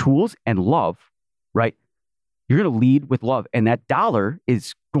and tools and love, right? You're going to lead with love, and that dollar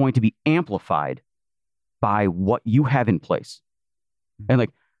is going to be amplified by what you have in place. And like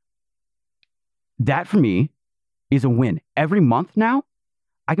that for me is a win. Every month now,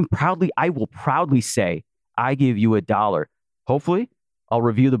 I will proudly say, I give you $1. Hopefully, I'll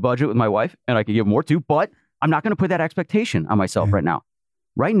review the budget with my wife and I can give more too, but I'm not going to put that expectation on myself right now.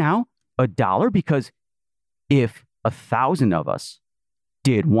 Right now, $1, because if 1,000 of us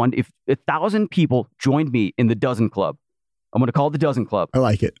if 1,000 people joined me in the Dozen Club, I'm going to call it the Dozen Club. I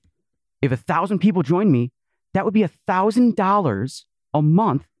like it. If 1,000 people join me, that would be $1,000 a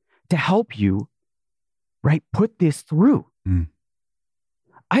month to help you, right, put this through.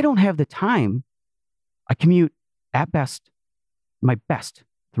 I don't have the time. I commute at best, my best,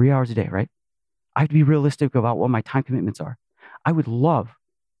 3 hours a day, right? I have to be realistic about what my time commitments are. I would love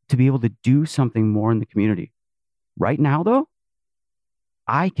to be able to do something more in the community. Right now, though,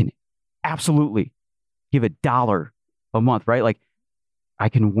 I can absolutely give $1 a month, right? Like I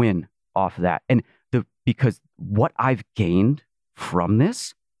can win off of that. And because what I've gained from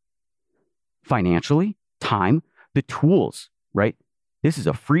this financially, time, the tools, right? This is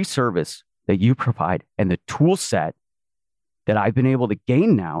a free service that you provide, and the tool set that I've been able to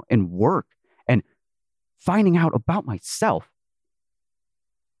gain now and work and finding out about myself.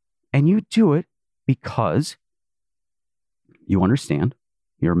 And you do it because you understand,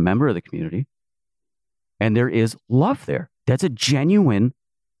 you're a member of the community, and there is love there. That's a genuine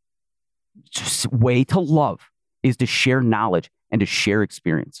way to love, is to share knowledge and to share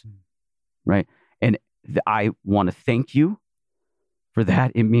experience, right? And I want to thank you for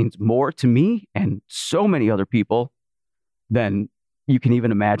that. It means more to me and so many other people than you can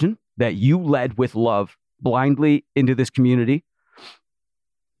even imagine, that you led with love blindly into this community,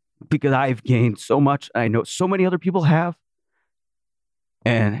 because I've gained so much. I know so many other people have.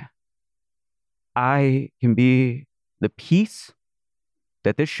 And I can be the peace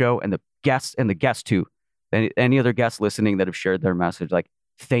that this show and the guests too, any other guests listening that have shared their message, like,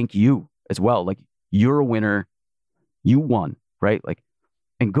 thank you as well. Like, you're a winner. You won, right? Like,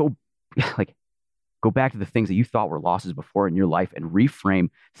 and go back to the things that you thought were losses before in your life and reframe.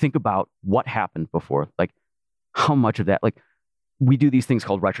 Think about what happened before. Like, how much of that, like, we do these things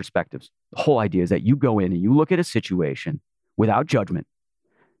called retrospectives. The whole idea is that you go in and you look at a situation without judgment.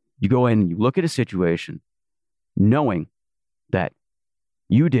 You go in and you look at a situation knowing that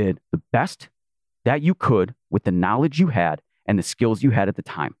you did the best that you could with the knowledge you had and the skills you had at the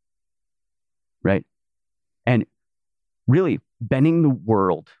time, right? And really bending the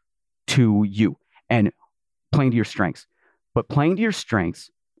world to you and playing to your strengths. But playing to your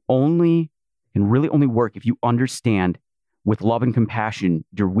strengths can really only work if you understand with love and compassion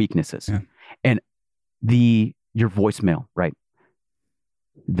your weaknesses. Yeah. And your voicemail, right?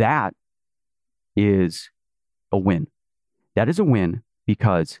 That is a win. That is a win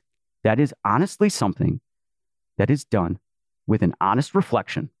because that is honestly something that is done with an honest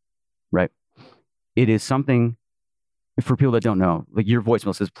reflection, right? It is something, for people that don't know, like your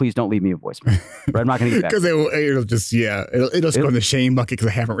voicemail says, please don't leave me a voicemail. Right? I'm not going to get back. Because it'll just go in the shame bucket because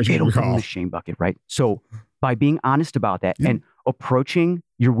I haven't returned your call. It'll go in the shame bucket, right? So by being honest about that and approaching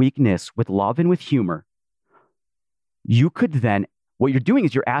your weakness with love and with humor, you could then, what you're doing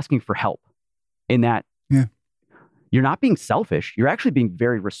is you're asking for help in that. Yeah. You're not being selfish. You're actually being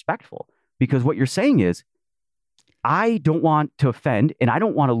very respectful, because what you're saying is, I don't want to offend and I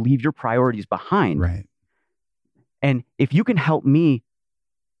don't want to leave your priorities behind. Right. And if you can help me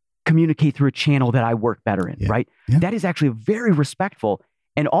communicate through a channel that I work better in, right? Yeah. That is actually very respectful.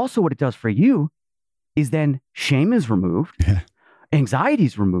 And also what it does for you is then shame is removed, anxiety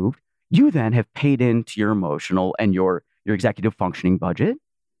is removed. You then have paid into your emotional and your executive functioning budget,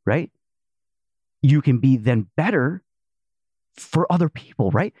 right? You can be then better for other people,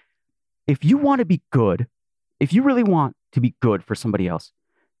 right? If you want to be good, if you really want to be good for somebody else,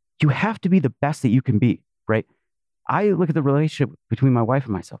 you have to be the best that you can be, right? I look at the relationship between my wife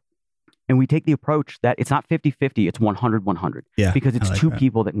and myself, and we take the approach that it's not 50-50, it's 100-100. Yeah, because it's two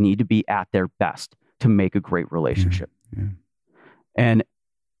people that need to be at their best to make a great relationship. Yeah. And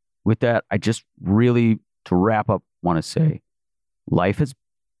with that, I just really, to wrap up, want to say, life has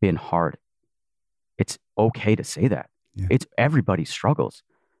been hard. It's okay to say that. Yeah. It's everybody's struggles.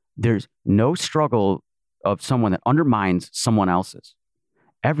 There's no struggle of someone that undermines someone else's.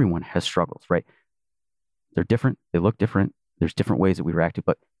 Everyone has struggles, right? They're different. They look different. There's different ways that we react to,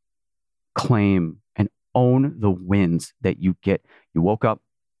 but claim and own the wins that you get. You woke up,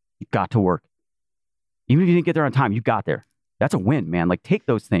 you got to work. Even if you didn't get there on time, you got there. That's a win, man. Like, take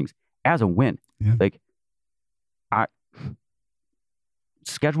those things as a win. Yeah. Like,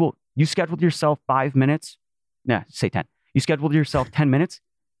 you scheduled yourself 5 minutes. Nah, say 10. You scheduled yourself 10 minutes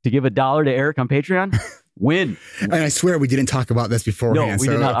to give $1 to Eric on Patreon. Win. And I swear we didn't talk about this beforehand. No, we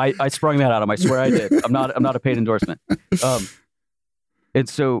did not. I sprung that out of him. I swear I did. I'm not a paid endorsement. And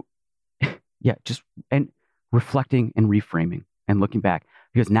so, yeah, and reflecting and reframing and looking back,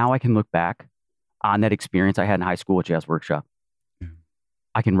 because now I can look back on that experience I had in high school at Jazz Workshop. Yeah.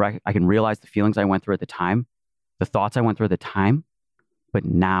 I can realize the feelings I went through at the time, the thoughts I went through at the time, but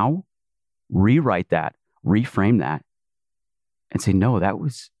now rewrite that, reframe that, and say, no, that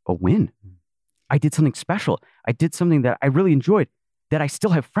was a win. I did something special. I did something that I really enjoyed, that I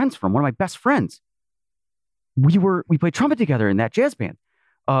still have friends from. One of my best friends. We played trumpet together in that jazz band.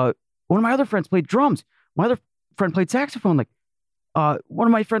 One of my other friends played drums. My other friend played saxophone. Like, one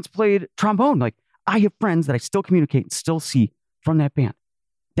of my friends played trombone. Like, I have friends that I still communicate and still see from that band.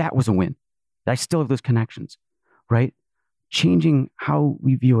 That was a win. That I still have those connections, right? Changing how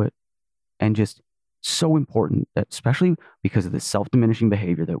we view it, and just so important, that especially because of the self-diminishing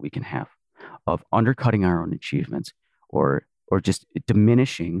behavior that we can have of undercutting our own achievements, or just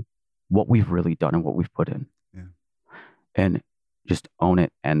diminishing what we've really done and what we've put in. Yeah. And just own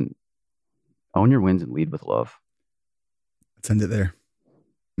it, and own your wins and lead with love. Let's end it there.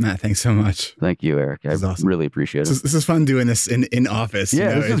 Matt, thanks so much. Thank you, Eric. I awesome. Really appreciate it. This is fun doing this in office.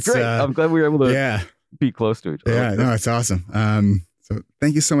 Yeah, this is great. I'm glad we were able to be close to each other. Yeah, no, it's awesome. So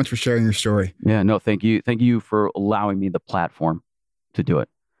thank you so much for sharing your story. Yeah, no, thank you. Thank you for allowing me the platform to do it.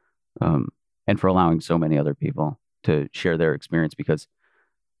 And for allowing so many other people to share their experience, because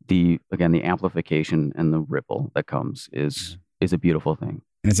the amplification and the ripple that comes is a beautiful thing.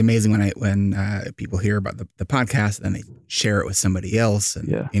 And it's amazing when people hear about the podcast and they share it with somebody else. And,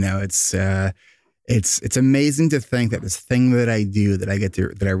 it's amazing to think that this thing that I do,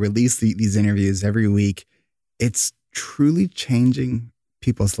 that I release these interviews every week, it's truly changing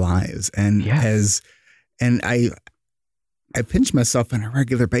people's lives. And I pinch myself on a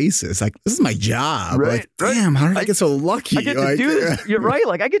regular basis. Like, this is my job. Right, like, damn, how did I get so lucky? I get to do this. You're right.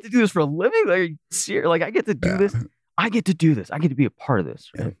 Like, I get to do this for a living. Like, I get to do this. I get to do this. I get to be a part of this,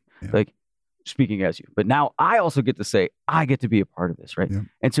 right? Yeah. Like, speaking as you. But now I also get to say, I get to be a part of this, right? Yeah.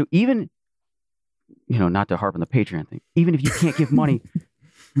 And so even, not to harp on the Patreon thing, even if you can't give money,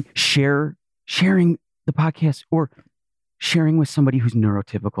 sharing the podcast, or sharing with somebody who's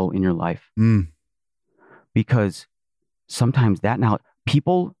neurotypical in your life. Because sometimes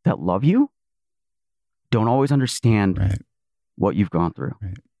people that love you don't always understand what you've gone through.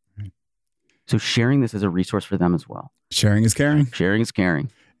 Right. So sharing this as a resource for them as well. Sharing is caring. Sharing is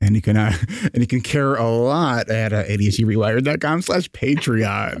caring. And you can care a lot at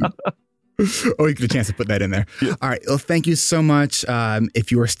ADHDrewired.com/Patreon. Oh, you get a chance to put that in there. Yeah. All right. Well, thank you so much.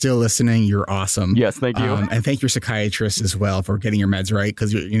 If you are still listening, you're awesome. Yes, thank you. And thank your psychiatrist as well for getting your meds right.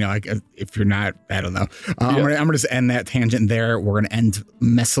 Because, if you're not, I don't know. I'm going to just end that tangent there. We're going to end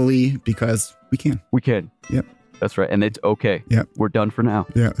messily because we can. We can. Yep. That's right. And it's okay. Yep. We're done for now.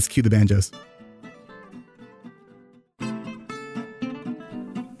 Yeah. Let's cue the banjos.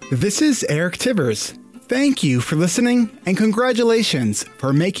 This is Eric Tivers. Thank you for listening, and congratulations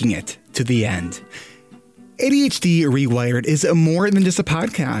for making it to the end. ADHD Rewired is more than just a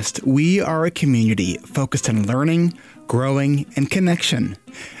podcast. We are a community focused on learning, growing, and connection.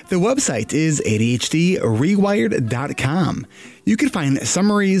 The website is ADHDrewired.com. You can find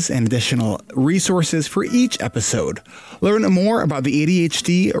summaries and additional resources for each episode. Learn more about the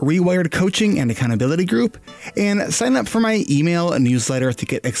ADHD Rewired Coaching and Accountability Group, and sign up for my email newsletter to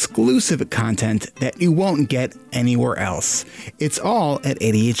get exclusive content that you won't get anywhere else. It's all at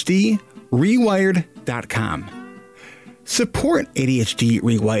ADHDrewired.com. Support ADHD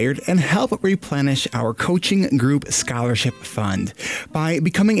Rewired and help replenish our coaching group scholarship fund by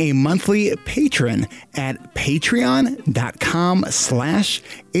becoming a monthly patron at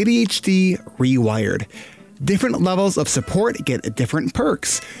patreon.com/ADHD Rewired. Different levels of support get different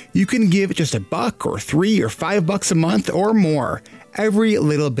perks. You can give just $1 or $3 or $5 a month or more. Every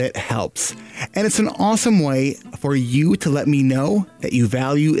little bit helps. And it's an awesome way for you to let me know that you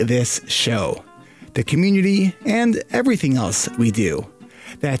value this show, the community, and everything else we do.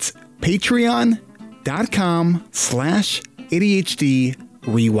 That's patreon.com/ADHD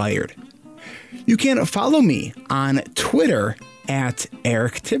Rewired. You can follow me on Twitter at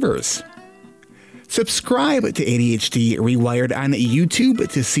Eric Tivers. Subscribe to ADHD Rewired on YouTube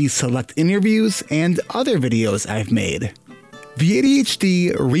to see select interviews and other videos I've made. The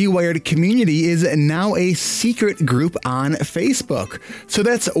ADHD Rewired community is now a secret group on Facebook. So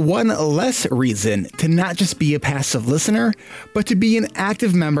that's one less reason to not just be a passive listener, but to be an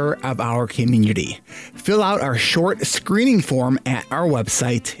active member of our community. Fill out our short screening form at our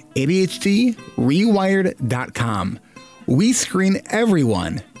website, ADHDrewired.com. We screen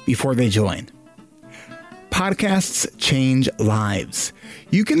everyone before they join. Podcasts change lives.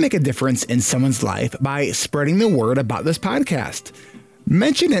 You can make a difference in someone's life by spreading the word about this podcast.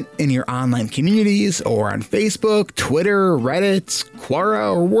 Mention it in your online communities or on Facebook, Twitter, Reddit,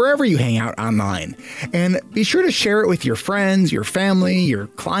 Quora, or wherever you hang out online. And be sure to share it with your friends, your family, your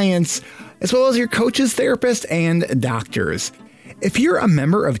clients, as well as your coaches, therapists, and doctors. If you're a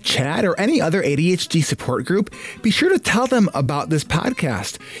member of Chat or any other ADHD support group, be sure to tell them about this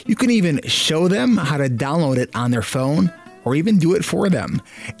podcast. You can even show them how to download it on their phone or even do it for them.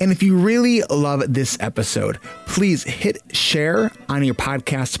 And if you really love this episode, please hit share on your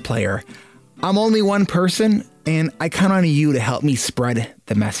podcast player. I'm only one person, and I count on you to help me spread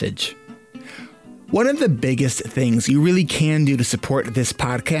the message. One of the biggest things you really can do to support this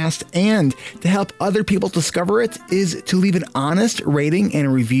podcast and to help other people discover it is to leave an honest rating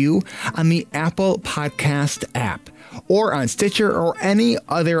and review on the Apple Podcast app or on Stitcher or any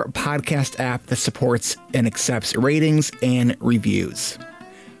other podcast app that supports and accepts ratings and reviews.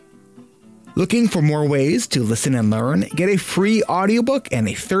 Looking for more ways to listen and learn? Get a free audiobook and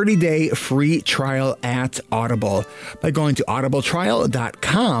a 30-day free trial at Audible by going to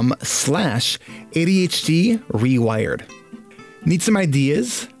audibletrial.com/ADHD Rewired. Need some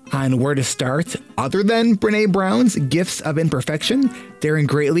ideas on where to start other than Brené Brown's Gifts of Imperfection, Daring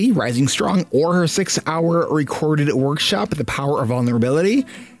Greatly, Rising Strong, or her 6-hour recorded workshop, The Power of Vulnerability?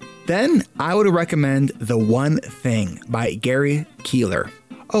 Then I would recommend The One Thing by Gary Keeler.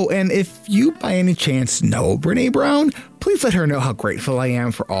 Oh, and if you by any chance know Brené Brown, please let her know how grateful I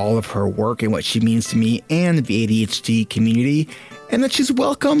am for all of her work and what she means to me and the ADHD community, and that she's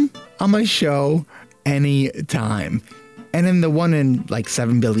welcome on my show anytime. And in the 1 in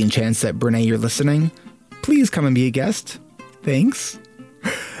 7 billion chance that Brené, you're listening, please come and be a guest. Thanks.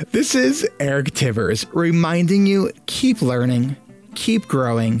 This is Eric Tivers reminding you, keep learning, keep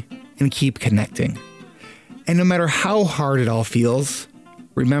growing, and keep connecting. And no matter how hard it all feels,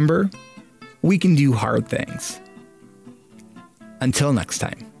 remember, we can do hard things. Until next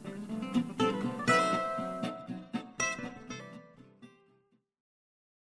time.